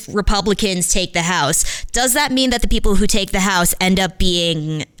if Republicans take the House, does that mean that the people who take the House end up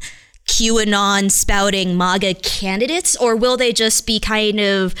being QAnon spouting MAGA candidates, or will they just be kind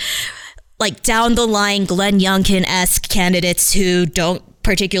of like down the line Glenn Youngkin-esque candidates who don't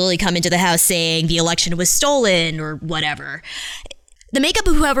particularly come into the House saying the election was stolen or whatever? The makeup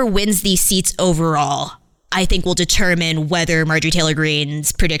of whoever wins these seats overall, I think, will determine whether Marjorie Taylor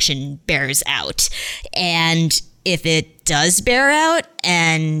Greene's prediction bears out. And if it does bear out,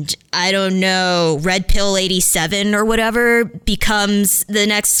 and I don't know, Red Pill 87 or whatever becomes the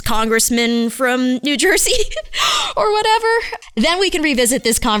next congressman from New Jersey or whatever, then we can revisit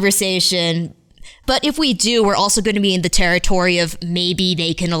this conversation. But if we do, we're also going to be in the territory of maybe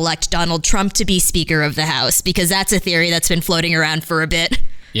they can elect Donald Trump to be Speaker of the House, because that's a theory that's been floating around for a bit.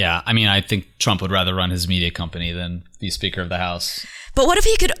 Yeah, I mean, I think Trump would rather run his media company than be Speaker of the House. But what if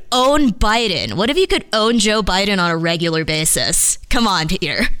he could own Biden? What if he could own Joe Biden on a regular basis? Come on,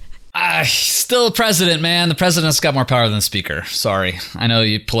 Peter. Still a president, man. The president's got more power than the Speaker. Sorry. I know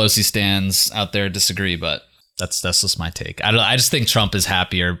you Pelosi stands out there disagree, but that's just my take. I just think Trump is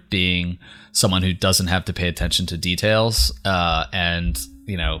happier being someone who doesn't have to pay attention to details and,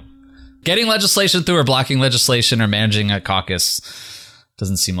 getting legislation through or blocking legislation or managing a caucus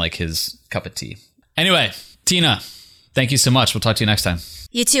doesn't seem like his cup of tea. Anyway, Tina, thank you so much. We'll talk to you next time.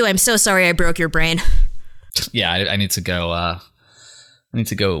 You too. I'm so sorry I broke your brain. Yeah, I need to go. I need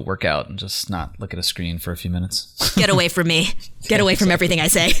to go work out and just not look at a screen for a few minutes. Get away from me. Get away from everything I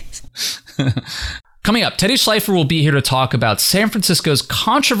say. Coming up, Teddy Schleifer will be here to talk about San Francisco's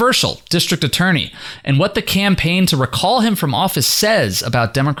controversial district attorney and what the campaign to recall him from office says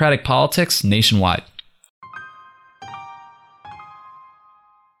about Democratic politics nationwide.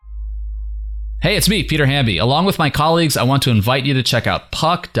 Hey, it's me, Peter Hamby. Along with my colleagues, I want to invite you to check out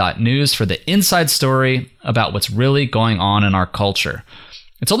puck.news for the inside story about what's really going on in our culture.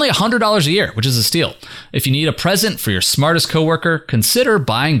 It's only $100 a year, which is a steal. If you need a present for your smartest coworker, consider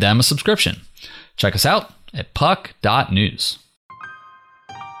buying them a subscription. Check us out at puck.news.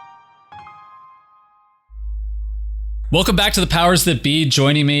 Welcome back to The Powers That Be.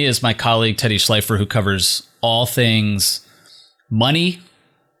 Joining me is my colleague Teddy Schleifer, who covers all things money,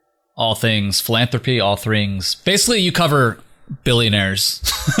 all things philanthropy, all things. Basically, you cover billionaires.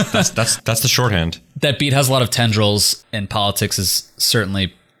 That's the shorthand. That beat has a lot of tendrils, and politics is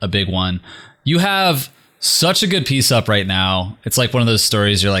certainly a big one. You have such a good piece up right now. It's like one of those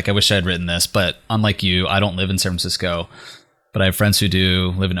stories you're like, I wish I had written this, but unlike you, I don't live in San Francisco, but I have friends who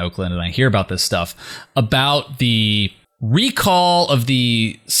do live in Oakland, and I hear about this stuff about the recall of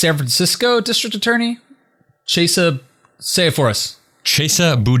the San Francisco district attorney, Chesa. Say it for us.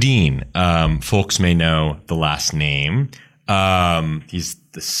 Chesa Boudin. Folks may know the last name. He's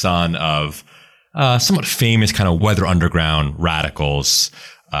the son of somewhat famous kind of Weather Underground radicals,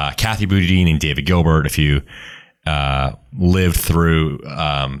 Kathy Boudin and David Gilbert. If you lived through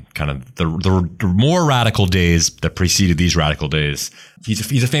kind of the more radical days that preceded these radical days,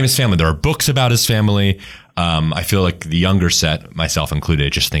 he's a famous family. There are books about his family. I feel like the younger set, myself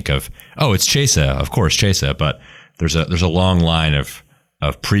included, just think of, oh, it's Chesa, of course, Chesa. But there's a long line of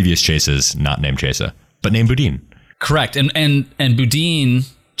previous Chesas not named Chesa, but named Boudin. Correct. And Boudin,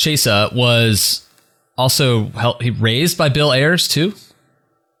 Chesa, was also raised by Bill Ayers too,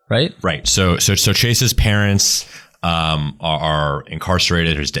 right? Right. So Chesa's parents are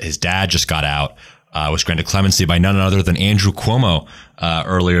incarcerated. His dad just got out, was granted clemency by none other than Andrew Cuomo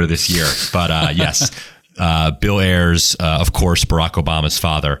earlier this year. But yes, Bill Ayers, of course, Barack Obama's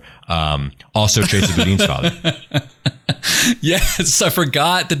father, also Chesa Boudin's father. Yes, I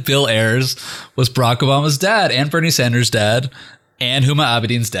forgot that Bill Ayers was Barack Obama's dad and Bernie Sanders' dad and Huma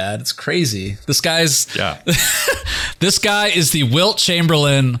Abedin's dad. It's crazy. This guy is the Wilt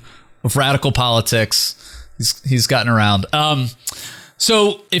Chamberlain of radical politics. He's gotten around.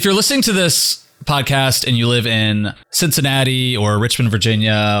 So if you're listening to this podcast and you live in Cincinnati or Richmond,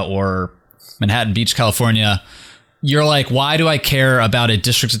 Virginia, or Manhattan Beach, California, you're like, why do I care about a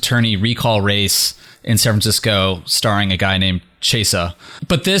district attorney recall race in San Francisco starring a guy named Chesa?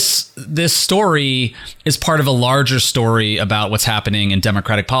 But this story is part of a larger story about what's happening in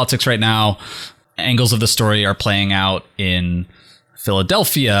Democratic politics right now. Angles of the story are playing out in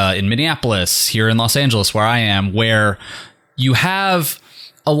Philadelphia, in Minneapolis, here in Los Angeles, where I am, where you have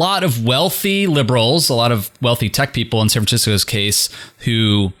a lot of wealthy liberals, a lot of wealthy tech people in San Francisco's case,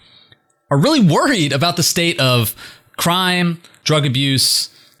 who are really worried about the state of crime, drug abuse,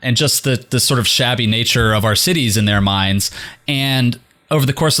 and just the sort of shabby nature of our cities in their minds. And over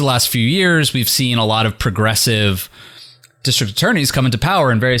the course of the last few years, we've seen a lot of progressive district attorneys come into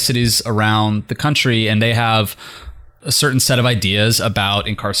power in various cities around the country, and they have a certain set of ideas about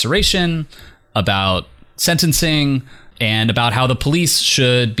incarceration, about sentencing, and about how the police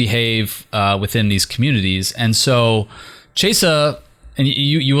should behave within these communities. And so Chesa, and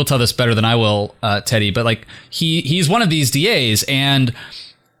you will tell this better than I will, Teddy, but like he's one of these DAs, and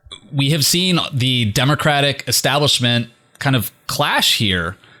we have seen the Democratic establishment kind of clash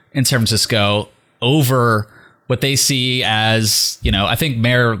here in San Francisco over what they see as, I think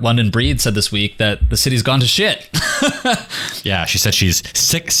Mayor London Breed said this week that the city's gone to shit. Yeah, she said she's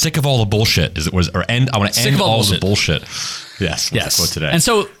sick of all the bullshit. I want to end all the bullshit. Yes. Quote today. And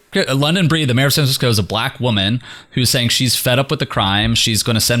so London Breed, the mayor of San Francisco, is a black woman who's saying she's fed up with the crime. She's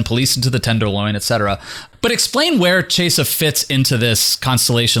going to send police into the Tenderloin, etc. But explain where Chesa fits into this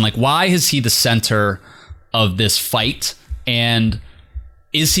constellation. Like, why is he the center of this fight? And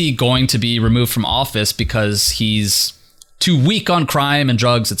is he going to be removed from office because he's too weak on crime and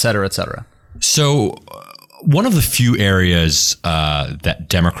drugs, et cetera, et cetera? So one of the few areas that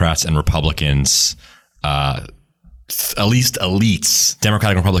Democrats and Republicans, at least elites,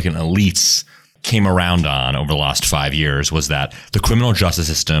 Democratic and Republican elites, came around on over the last 5 years was that the criminal justice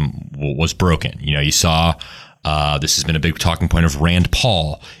system was broken. You saw this has been a big talking point of Rand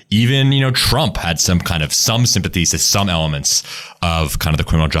Paul. Even, Trump had some sympathies to some elements of kind of the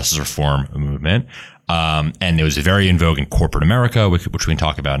criminal justice reform movement. And it was very in vogue in corporate America, which we can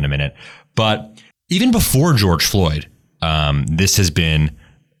talk about in a minute. But even before George Floyd, this has been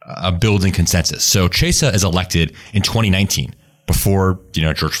a building consensus. So Chesa is elected in 2019. Before,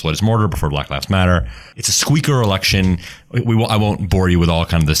 George Floyd's murder, before Black Lives Matter. It's a squeaker election. I won't bore you with all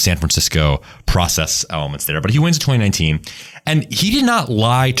kind of the San Francisco process elements there, but he wins in 2019. And he did not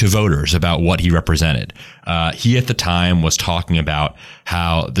lie to voters about what he represented. He at the time was talking about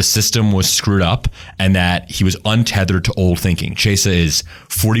how the system was screwed up and that he was untethered to old thinking. Chesa is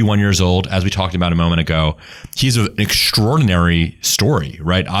 41 years old, as we talked about a moment ago. He's an extraordinary story,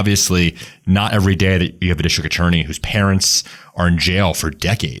 right? Obviously, not every day that you have a district attorney whose parents are in jail for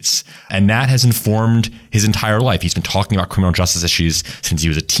decades. And that has informed his entire life. He's been talking about criminal justice issues since he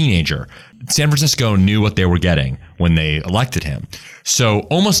was a teenager. San Francisco knew what they were getting when they elected him. So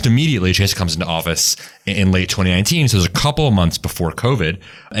almost immediately, Chesa comes into office in late 2019. So there's a couple of months before COVID.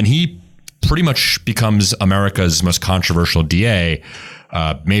 And he pretty much becomes America's most controversial DA,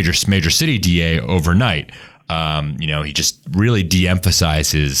 major city DA overnight. He just really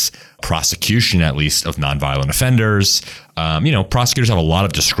de-emphasizes prosecution, at least, of nonviolent offenders. Prosecutors have a lot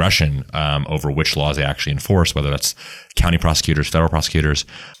of discretion over which laws they actually enforce, whether that's county prosecutors, federal prosecutors.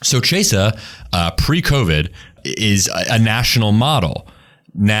 So Chesa, pre-COVID, is a national model.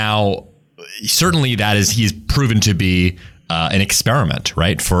 Now, certainly he's proven to be an experiment,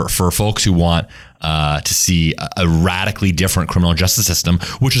 right? For folks who want to see a radically different criminal justice system,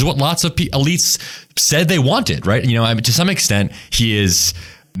 which is what lots of elites said they wanted, right? To some extent, he is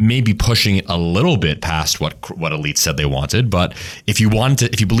maybe pushing it a little bit past what elites said they wanted. But if you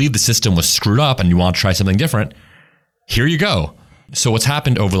believe the system was screwed up and you want to try something different, here you go. So what's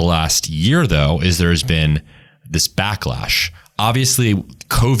happened over the last year, though, is there's been this backlash. Obviously,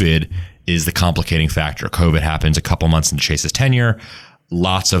 COVID is the complicating factor. COVID happens a couple months into Chesa's tenure.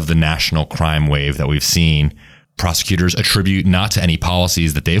 Lots of the national crime wave that we've seen, prosecutors attribute not to any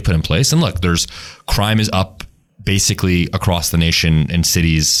policies that they've put in place. And look, crime is up basically across the nation in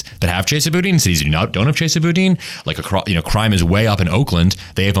cities that have Chesa Boudin, cities that don't have Chesa Boudin. Crime is way up in Oakland.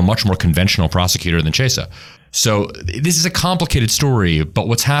 They have a much more conventional prosecutor than Chesa. So this is a complicated story, but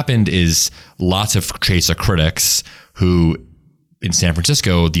what's happened is lots of Chesa critics who in San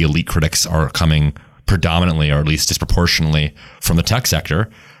Francisco, the elite critics are coming predominantly, or at least disproportionately, from the tech sector.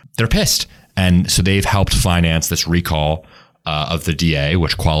 They're pissed. And so they've helped finance this recall of the DA,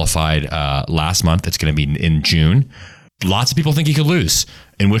 which qualified last month. It's going to be in June. Lots of people think he could lose,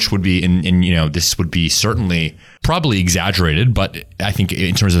 this would be certainly probably exaggerated, but I think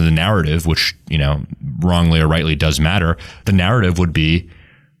in terms of the narrative, which, wrongly or rightly does matter, the narrative would be,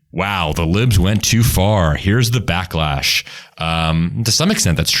 wow, the libs went too far. Here's the backlash. To some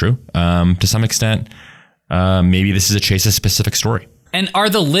extent, that's true. To some extent, maybe this is a Chesa specific story. And are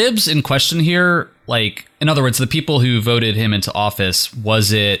the libs in question here, in other words, the people who voted him into office,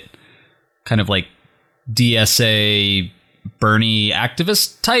 was it kind of like DSA Bernie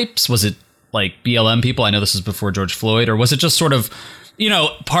activist types? Was it like BLM people? I know this was before George Floyd, or was it just sort of,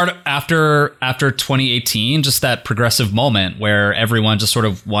 part after 2018, just that progressive moment where everyone just sort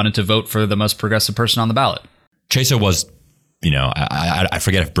of wanted to vote for the most progressive person on the ballot? Chesa was, I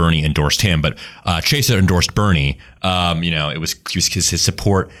forget if Bernie endorsed him, but Chesa endorsed Bernie. His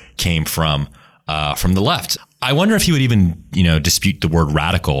support came from the left. I wonder if he would even, dispute the word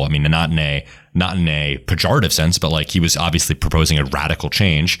radical. I mean, not in a pejorative sense, but he was obviously proposing a radical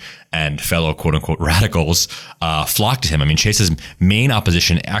change, and fellow quote unquote radicals flocked to him. I mean, Chesa's main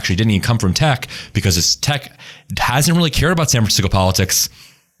opposition actually didn't even come from tech, because his tech hasn't really cared about San Francisco politics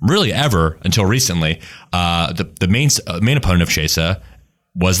really ever until recently. The main opponent of Chesa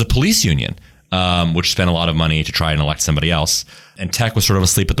was the police union, which spent a lot of money to try and elect somebody else. And tech was sort of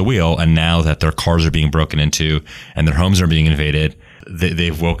asleep at the wheel. And now that their cars are being broken into and their homes are being invaded,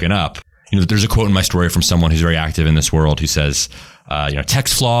 they've woken up. There's a quote in my story from someone who's very active in this world who says,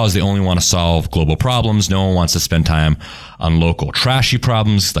 tech's flaws, they only want to solve global problems. No one wants to spend time on local trashy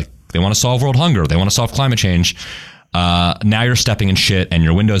problems. They want to solve world hunger. They want to solve climate change. Now you're stepping in shit and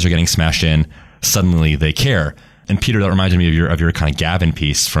your windows are getting smashed in. Suddenly they care. And Peter, that reminded me of your kind of Gavin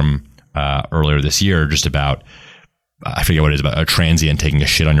piece from earlier this year, just about I forget what it is, about a transient taking a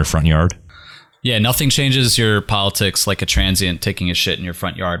shit on your front yard. Yeah, nothing changes your politics like a transient taking a shit in your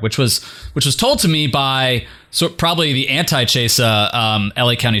front yard, which was told to me by probably the anti-Chesa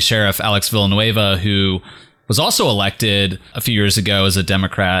LA County Sheriff Alex Villanueva, who was also elected a few years ago as a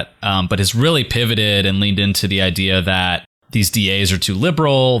Democrat, but has really pivoted and leaned into the idea that these DAs are too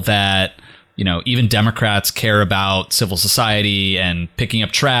liberal, that even Democrats care about civil society and picking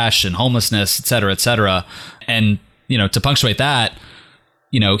up trash and homelessness, et cetera, et cetera. And to punctuate that,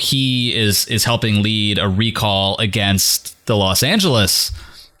 he is helping lead a recall against the Los Angeles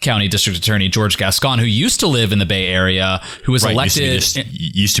County District Attorney George Gascon, who used to live in the Bay Area, who was elected.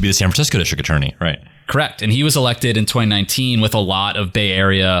 Used to be the San Francisco District Attorney, right? Correct. And he was elected in 2019 with a lot of Bay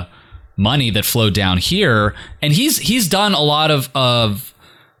Area money that flowed down here. And he's done a lot of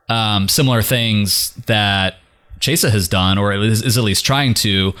similar things that Chesa has done, or is at least trying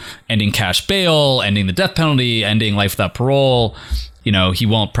to, ending cash bail, ending the death penalty, ending life without parole. He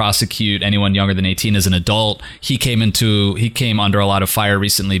won't prosecute anyone younger than 18 as an adult. He came under a lot of fire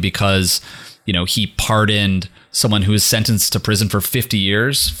recently because, he pardoned someone who was sentenced to prison for 50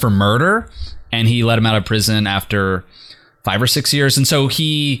 years for murder, and he let him out of prison after 5 or 6 years. And so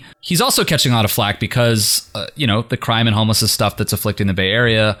he's also catching a lot of flack because, the crime and homelessness stuff that's afflicting the Bay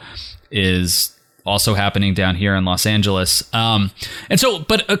Area is also happening down here in Los Angeles.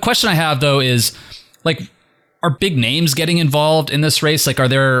 But a question I have though is, are big names getting involved in this race? Are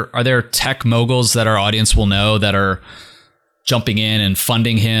there tech moguls that our audience will know that are jumping in and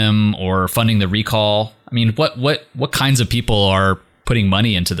funding him or funding the recall? I mean, what kinds of people are putting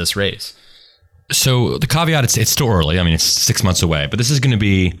money into this race? So the caveat, it's still early. I mean, it's 6 months away, but this is going to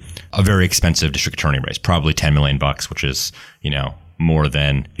be a very expensive district attorney race, probably $10 million, which is, more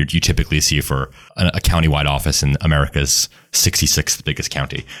than you typically see for a countywide office in America's 66th biggest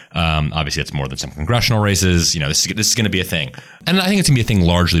county. Obviously, that's more than some congressional races. This is going to be a thing. And I think it's going to be a thing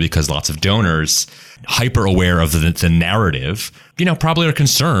largely because lots of donors, hyper aware of the narrative, probably are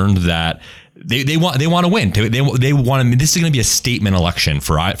concerned that they want to win. They want to. This is going to be a statement election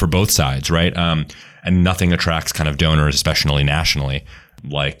for both sides, right? And nothing attracts kind of donors, especially nationally,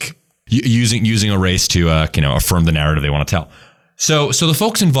 like using a race to affirm the narrative they want to tell. So the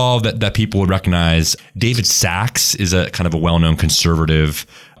folks involved that people would recognize, David Sachs is a kind of a well-known conservative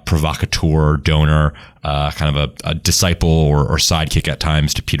provocateur donor, kind of a disciple or sidekick at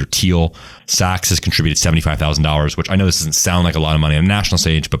times to Peter Thiel. Sachs has contributed $75,000, which I know this doesn't sound like a lot of money on a national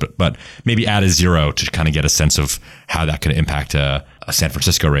stage, but maybe add a zero to kind of get a sense of how that could impact a San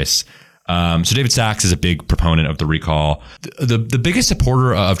Francisco race. So David Sachs is a big proponent of the recall. The biggest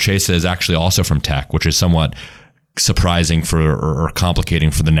supporter of Chesa is actually also from tech, which is somewhat surprising or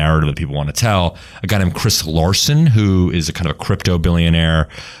complicating for the narrative that people want to tell. A guy named Chris Larson, who is a kind of a crypto billionaire.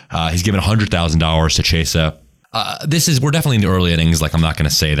 He's given $100,000 to Chesa. We're definitely in the early innings. I'm not going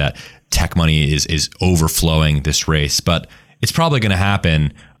to say that tech money is overflowing this race, but it's probably going to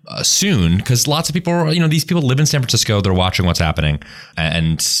happen soon because lots of people, these people live in San Francisco. They're watching what's happening,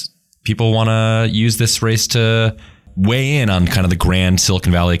 and people want to use this race to weigh in on kind of the grand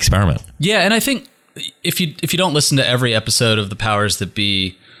Silicon Valley experiment. Yeah, and I think if you don't listen to every episode of The Powers That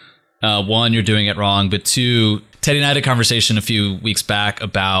Be, one, you're doing it wrong, but two, Teddy and I had a conversation a few weeks back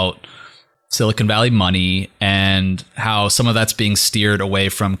about Silicon Valley money and how some of that's being steered away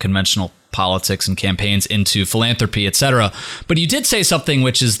from conventional politics and campaigns into philanthropy, et cetera. But you did say something,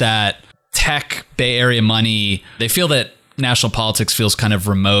 which is that tech Bay Area money, they feel that national politics feels kind of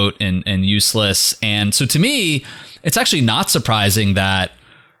remote and useless. And so to me, it's actually not surprising that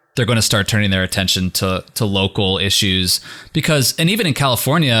they're going to start turning their attention to local issues because, and even in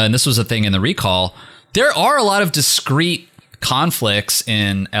California, and this was a thing in the recall, there are a lot of discrete conflicts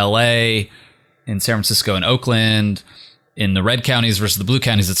in LA, in San Francisco and Oakland, in the red counties versus the blue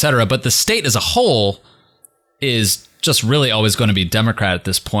counties, et cetera. But the state as a whole is just really always going to be Democrat at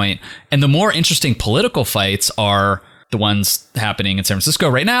this point. And the more interesting political fights are the ones happening in San Francisco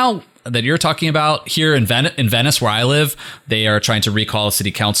right now that you're talking about. Here in Venice, where I live, they are trying to recall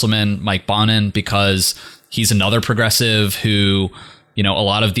city councilman Mike Bonin because he's another progressive who, a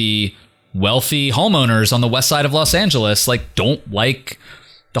lot of the wealthy homeowners on the west side of Los Angeles don't like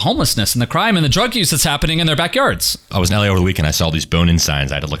the homelessness and the crime and the drug use that's happening in their backyards. I was in LA over the weekend. I saw these Bonin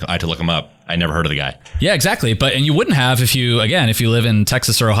signs. I had to look them up. I never heard of the guy. Yeah, exactly. And you wouldn't have if you live in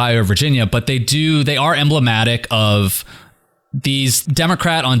Texas or Ohio or Virginia, but they are emblematic of these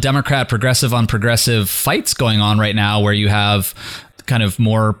Democrat on Democrat, progressive on progressive fights going on right now, where you have kind of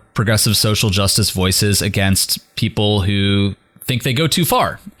more progressive social justice voices against people who think they go too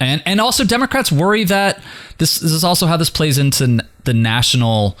far. And also Democrats worry that this is also how this plays into the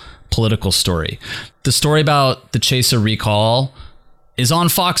national political story. The story about the Chaser recall is on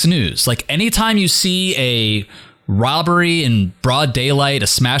Fox News. Like, anytime you see a robbery in broad daylight, a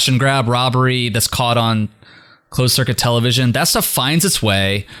smash and grab robbery that's caught on closed circuit television, that stuff finds its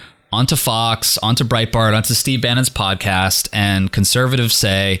way onto Fox, onto Breitbart, onto Steve Bannon's podcast, and conservatives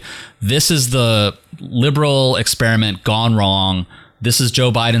say, this is the liberal experiment gone wrong. This is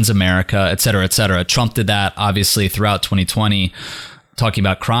Joe Biden's America, et cetera, et cetera. Trump did that, obviously, throughout 2020, talking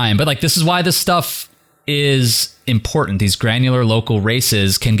about crime. But like, this is why this stuff is important. These granular local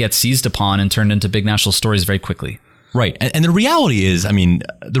races can get seized upon and turned into big national stories very quickly. Right. And the reality is, I mean,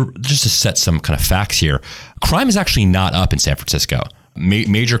 just to set some kind of facts here, crime is actually not up in San Francisco.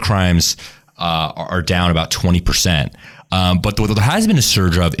 Major crimes are down about 20%. But what there has been a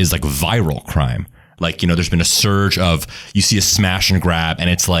surge of is like viral crime. Like, you know, there's been a surge of, you see a smash and grab, and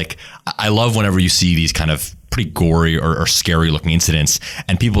it's like, I love whenever you see these kind of pretty gory or scary looking incidents,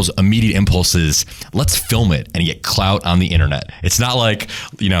 and people's immediate impulse is, let's film it and get clout on the internet. It's not like,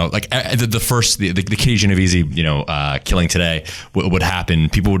 you know, like the Kitty Genovese, you know, killing today would happen.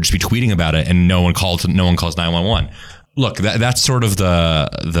 People would just be tweeting about it, and no one calls 911. Look, that's sort of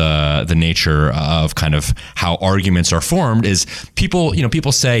the nature of kind of how arguments are formed. Is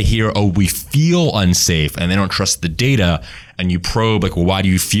people say here, oh, we feel unsafe, and they don't trust the data. And you probe, like, well, why do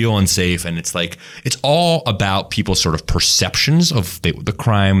you feel unsafe? And it's like, it's all about people's sort of perceptions of the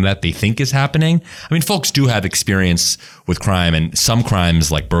crime that they think is happening. I mean, folks do have experience with crime, and some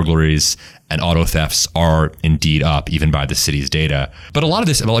crimes like burglaries and auto thefts are indeed up, even by the city's data. But a lot of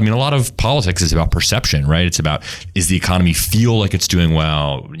this, I mean, a lot of politics is about perception, right? It's about, is the economy feel like it's doing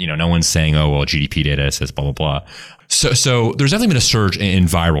well? You know, no one's saying, oh, well, GDP data says blah, blah, blah. So there's definitely been a surge in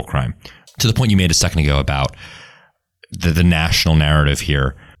viral crime. To the point you made a second ago about the national narrative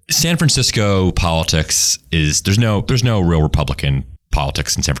here. San Francisco politics is, there's no real Republican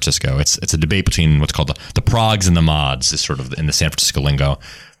politics in San Francisco. It's a debate between what's called the progs and the mods, is sort of in the San Francisco lingo.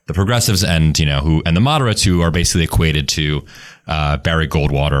 The progressives and the moderates, who are basically equated to Barry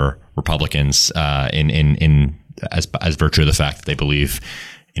Goldwater Republicans as virtue of the fact that they believe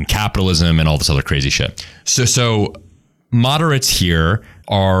in capitalism and all this other crazy shit. So moderates here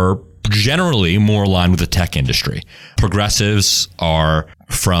are generally more aligned with the tech industry. Progressives are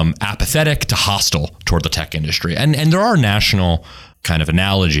from apathetic to hostile toward the tech industry. And there are national kind of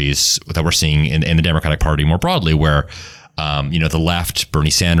analogies that we're seeing in the Democratic Party more broadly, where the left,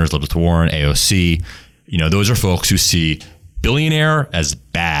 Bernie Sanders, Elizabeth Warren, AOC, those are folks who see billionaire as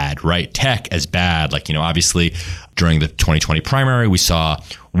bad, right? Tech as bad. Like, obviously during the 2020 primary, we saw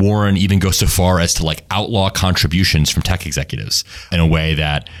Warren even go so far as to like outlaw contributions from tech executives in a way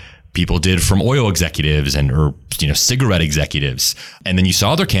that people did from oil executives or cigarette executives. And then you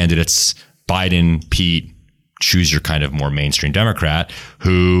saw other candidates, Biden, Pete, choose your kind of more mainstream Democrat,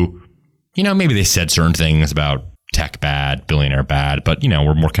 who, maybe they said certain things about tech bad, billionaire bad, but,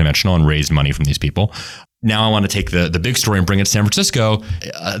 we're more conventional and raised money from these people. Now I want to take the big story and bring it to San Francisco.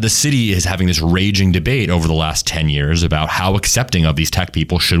 The city is having this raging debate over the last 10 years about how accepting of these tech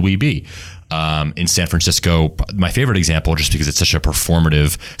people should we be. In San Francisco, my favorite example, just because it's such a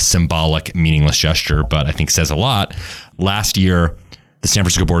performative, symbolic, meaningless gesture, but I think says a lot. Last year, the San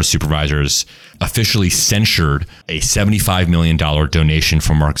Francisco Board of Supervisors officially censured a $75 million donation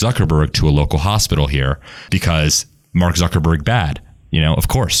from Mark Zuckerberg to a local hospital here because Mark Zuckerberg bad. Of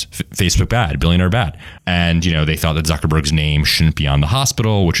course, Facebook bad, billionaire bad. And, they thought that Zuckerberg's name shouldn't be on the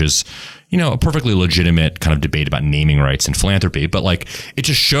hospital, which is, a perfectly legitimate kind of debate about naming rights and philanthropy. But like, it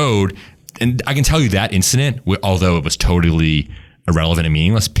just showed, and I can tell you that incident, although it was totally irrelevant and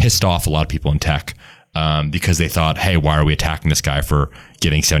meaningless, pissed off a lot of people in tech because they thought, hey, why are we attacking this guy for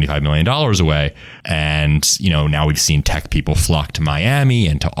giving $75 million away? And, now we've seen tech people flock to Miami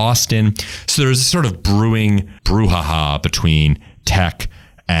and to Austin. So there's a sort of brewing brouhaha between tech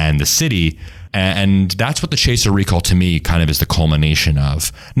and the city. And that's what the Chaser recall to me kind of is the culmination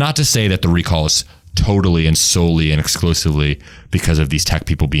of. Not to say that the recall is totally and solely and exclusively because of these tech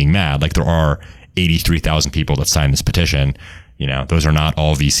people being mad. Like, there are 83,000 people that signed this petition. Those are not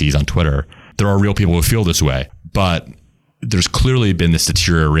all VCs on Twitter. There are real people who feel this way, but there's clearly been this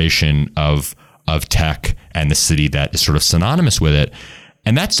deterioration of tech and the city that is sort of synonymous with it.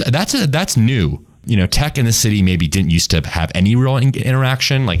 And that's new. Tech in the city maybe didn't used to have any real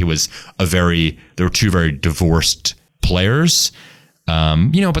interaction. Like, it was there were two very divorced players.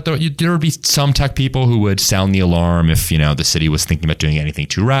 But there would be some tech people who would sound the alarm if, the city was thinking about doing anything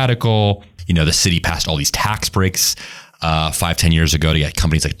too radical. The city passed all these tax breaks 5-10 years ago to get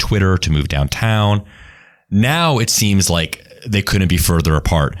companies like Twitter to move downtown. Now it seems like they couldn't be further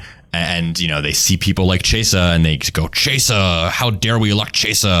apart. And, they see people like Chesa and they go, Chesa, how dare we elect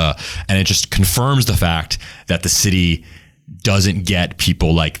Chesa? And it just confirms the fact that the city doesn't get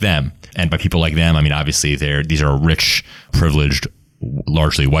people like them. And by people like them, I mean, obviously these are rich, privileged,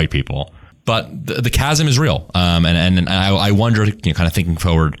 largely white people. But the chasm is real. And I wonder, kind of thinking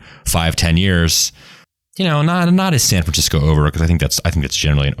forward 5-10 years, not is San Francisco over, because I think that's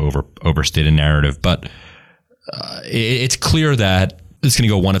generally an overstated narrative. But it's clear that it's going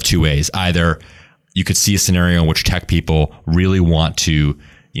to go one of two ways. Either you could see a scenario in which tech people really want to,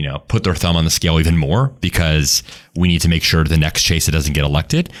 put their thumb on the scale even more because we need to make sure the next Chesa doesn't get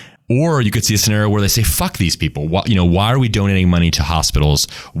elected. Or you could see a scenario where they say, fuck these people. Why are we donating money to hospitals?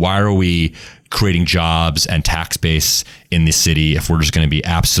 Why are we creating jobs and tax base in the city if we're just going to be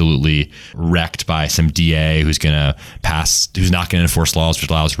absolutely wrecked by some DA who's not going to enforce laws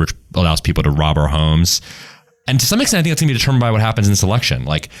which allows people to rob our homes? And to some extent, I think that's going to be determined by what happens in this election.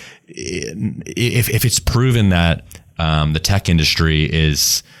 Like, if it's proven that the tech industry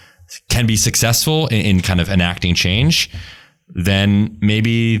can be successful in kind of enacting change, then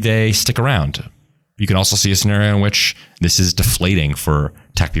maybe they stick around. You can also see a scenario in which this is deflating for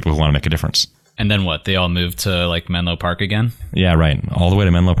tech people who want to make a difference. And then what? They all move to like Menlo Park again? Yeah, right. All the way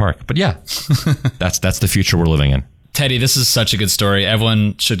to Menlo Park. But yeah, that's the future we're living in. Teddy, this is such a good story.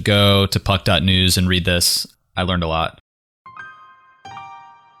 Everyone should go to puck.news and read this. I learned a lot.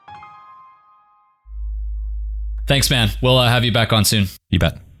 Thanks, man. We'll have you back on soon. You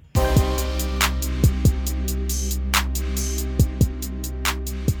bet.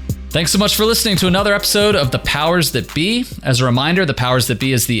 Thanks so much for listening to another episode of The Powers That Be. As a reminder, The Powers That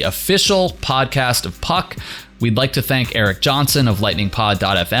Be is the official podcast of Puck. We'd like to thank Eric Johnson of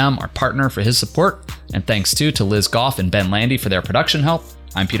lightningpod.fm, our partner, for his support. And thanks too to Liz Goff and Ben Landy for their production help.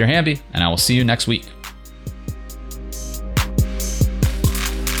 I'm Peter Hamby, and I will see you next week.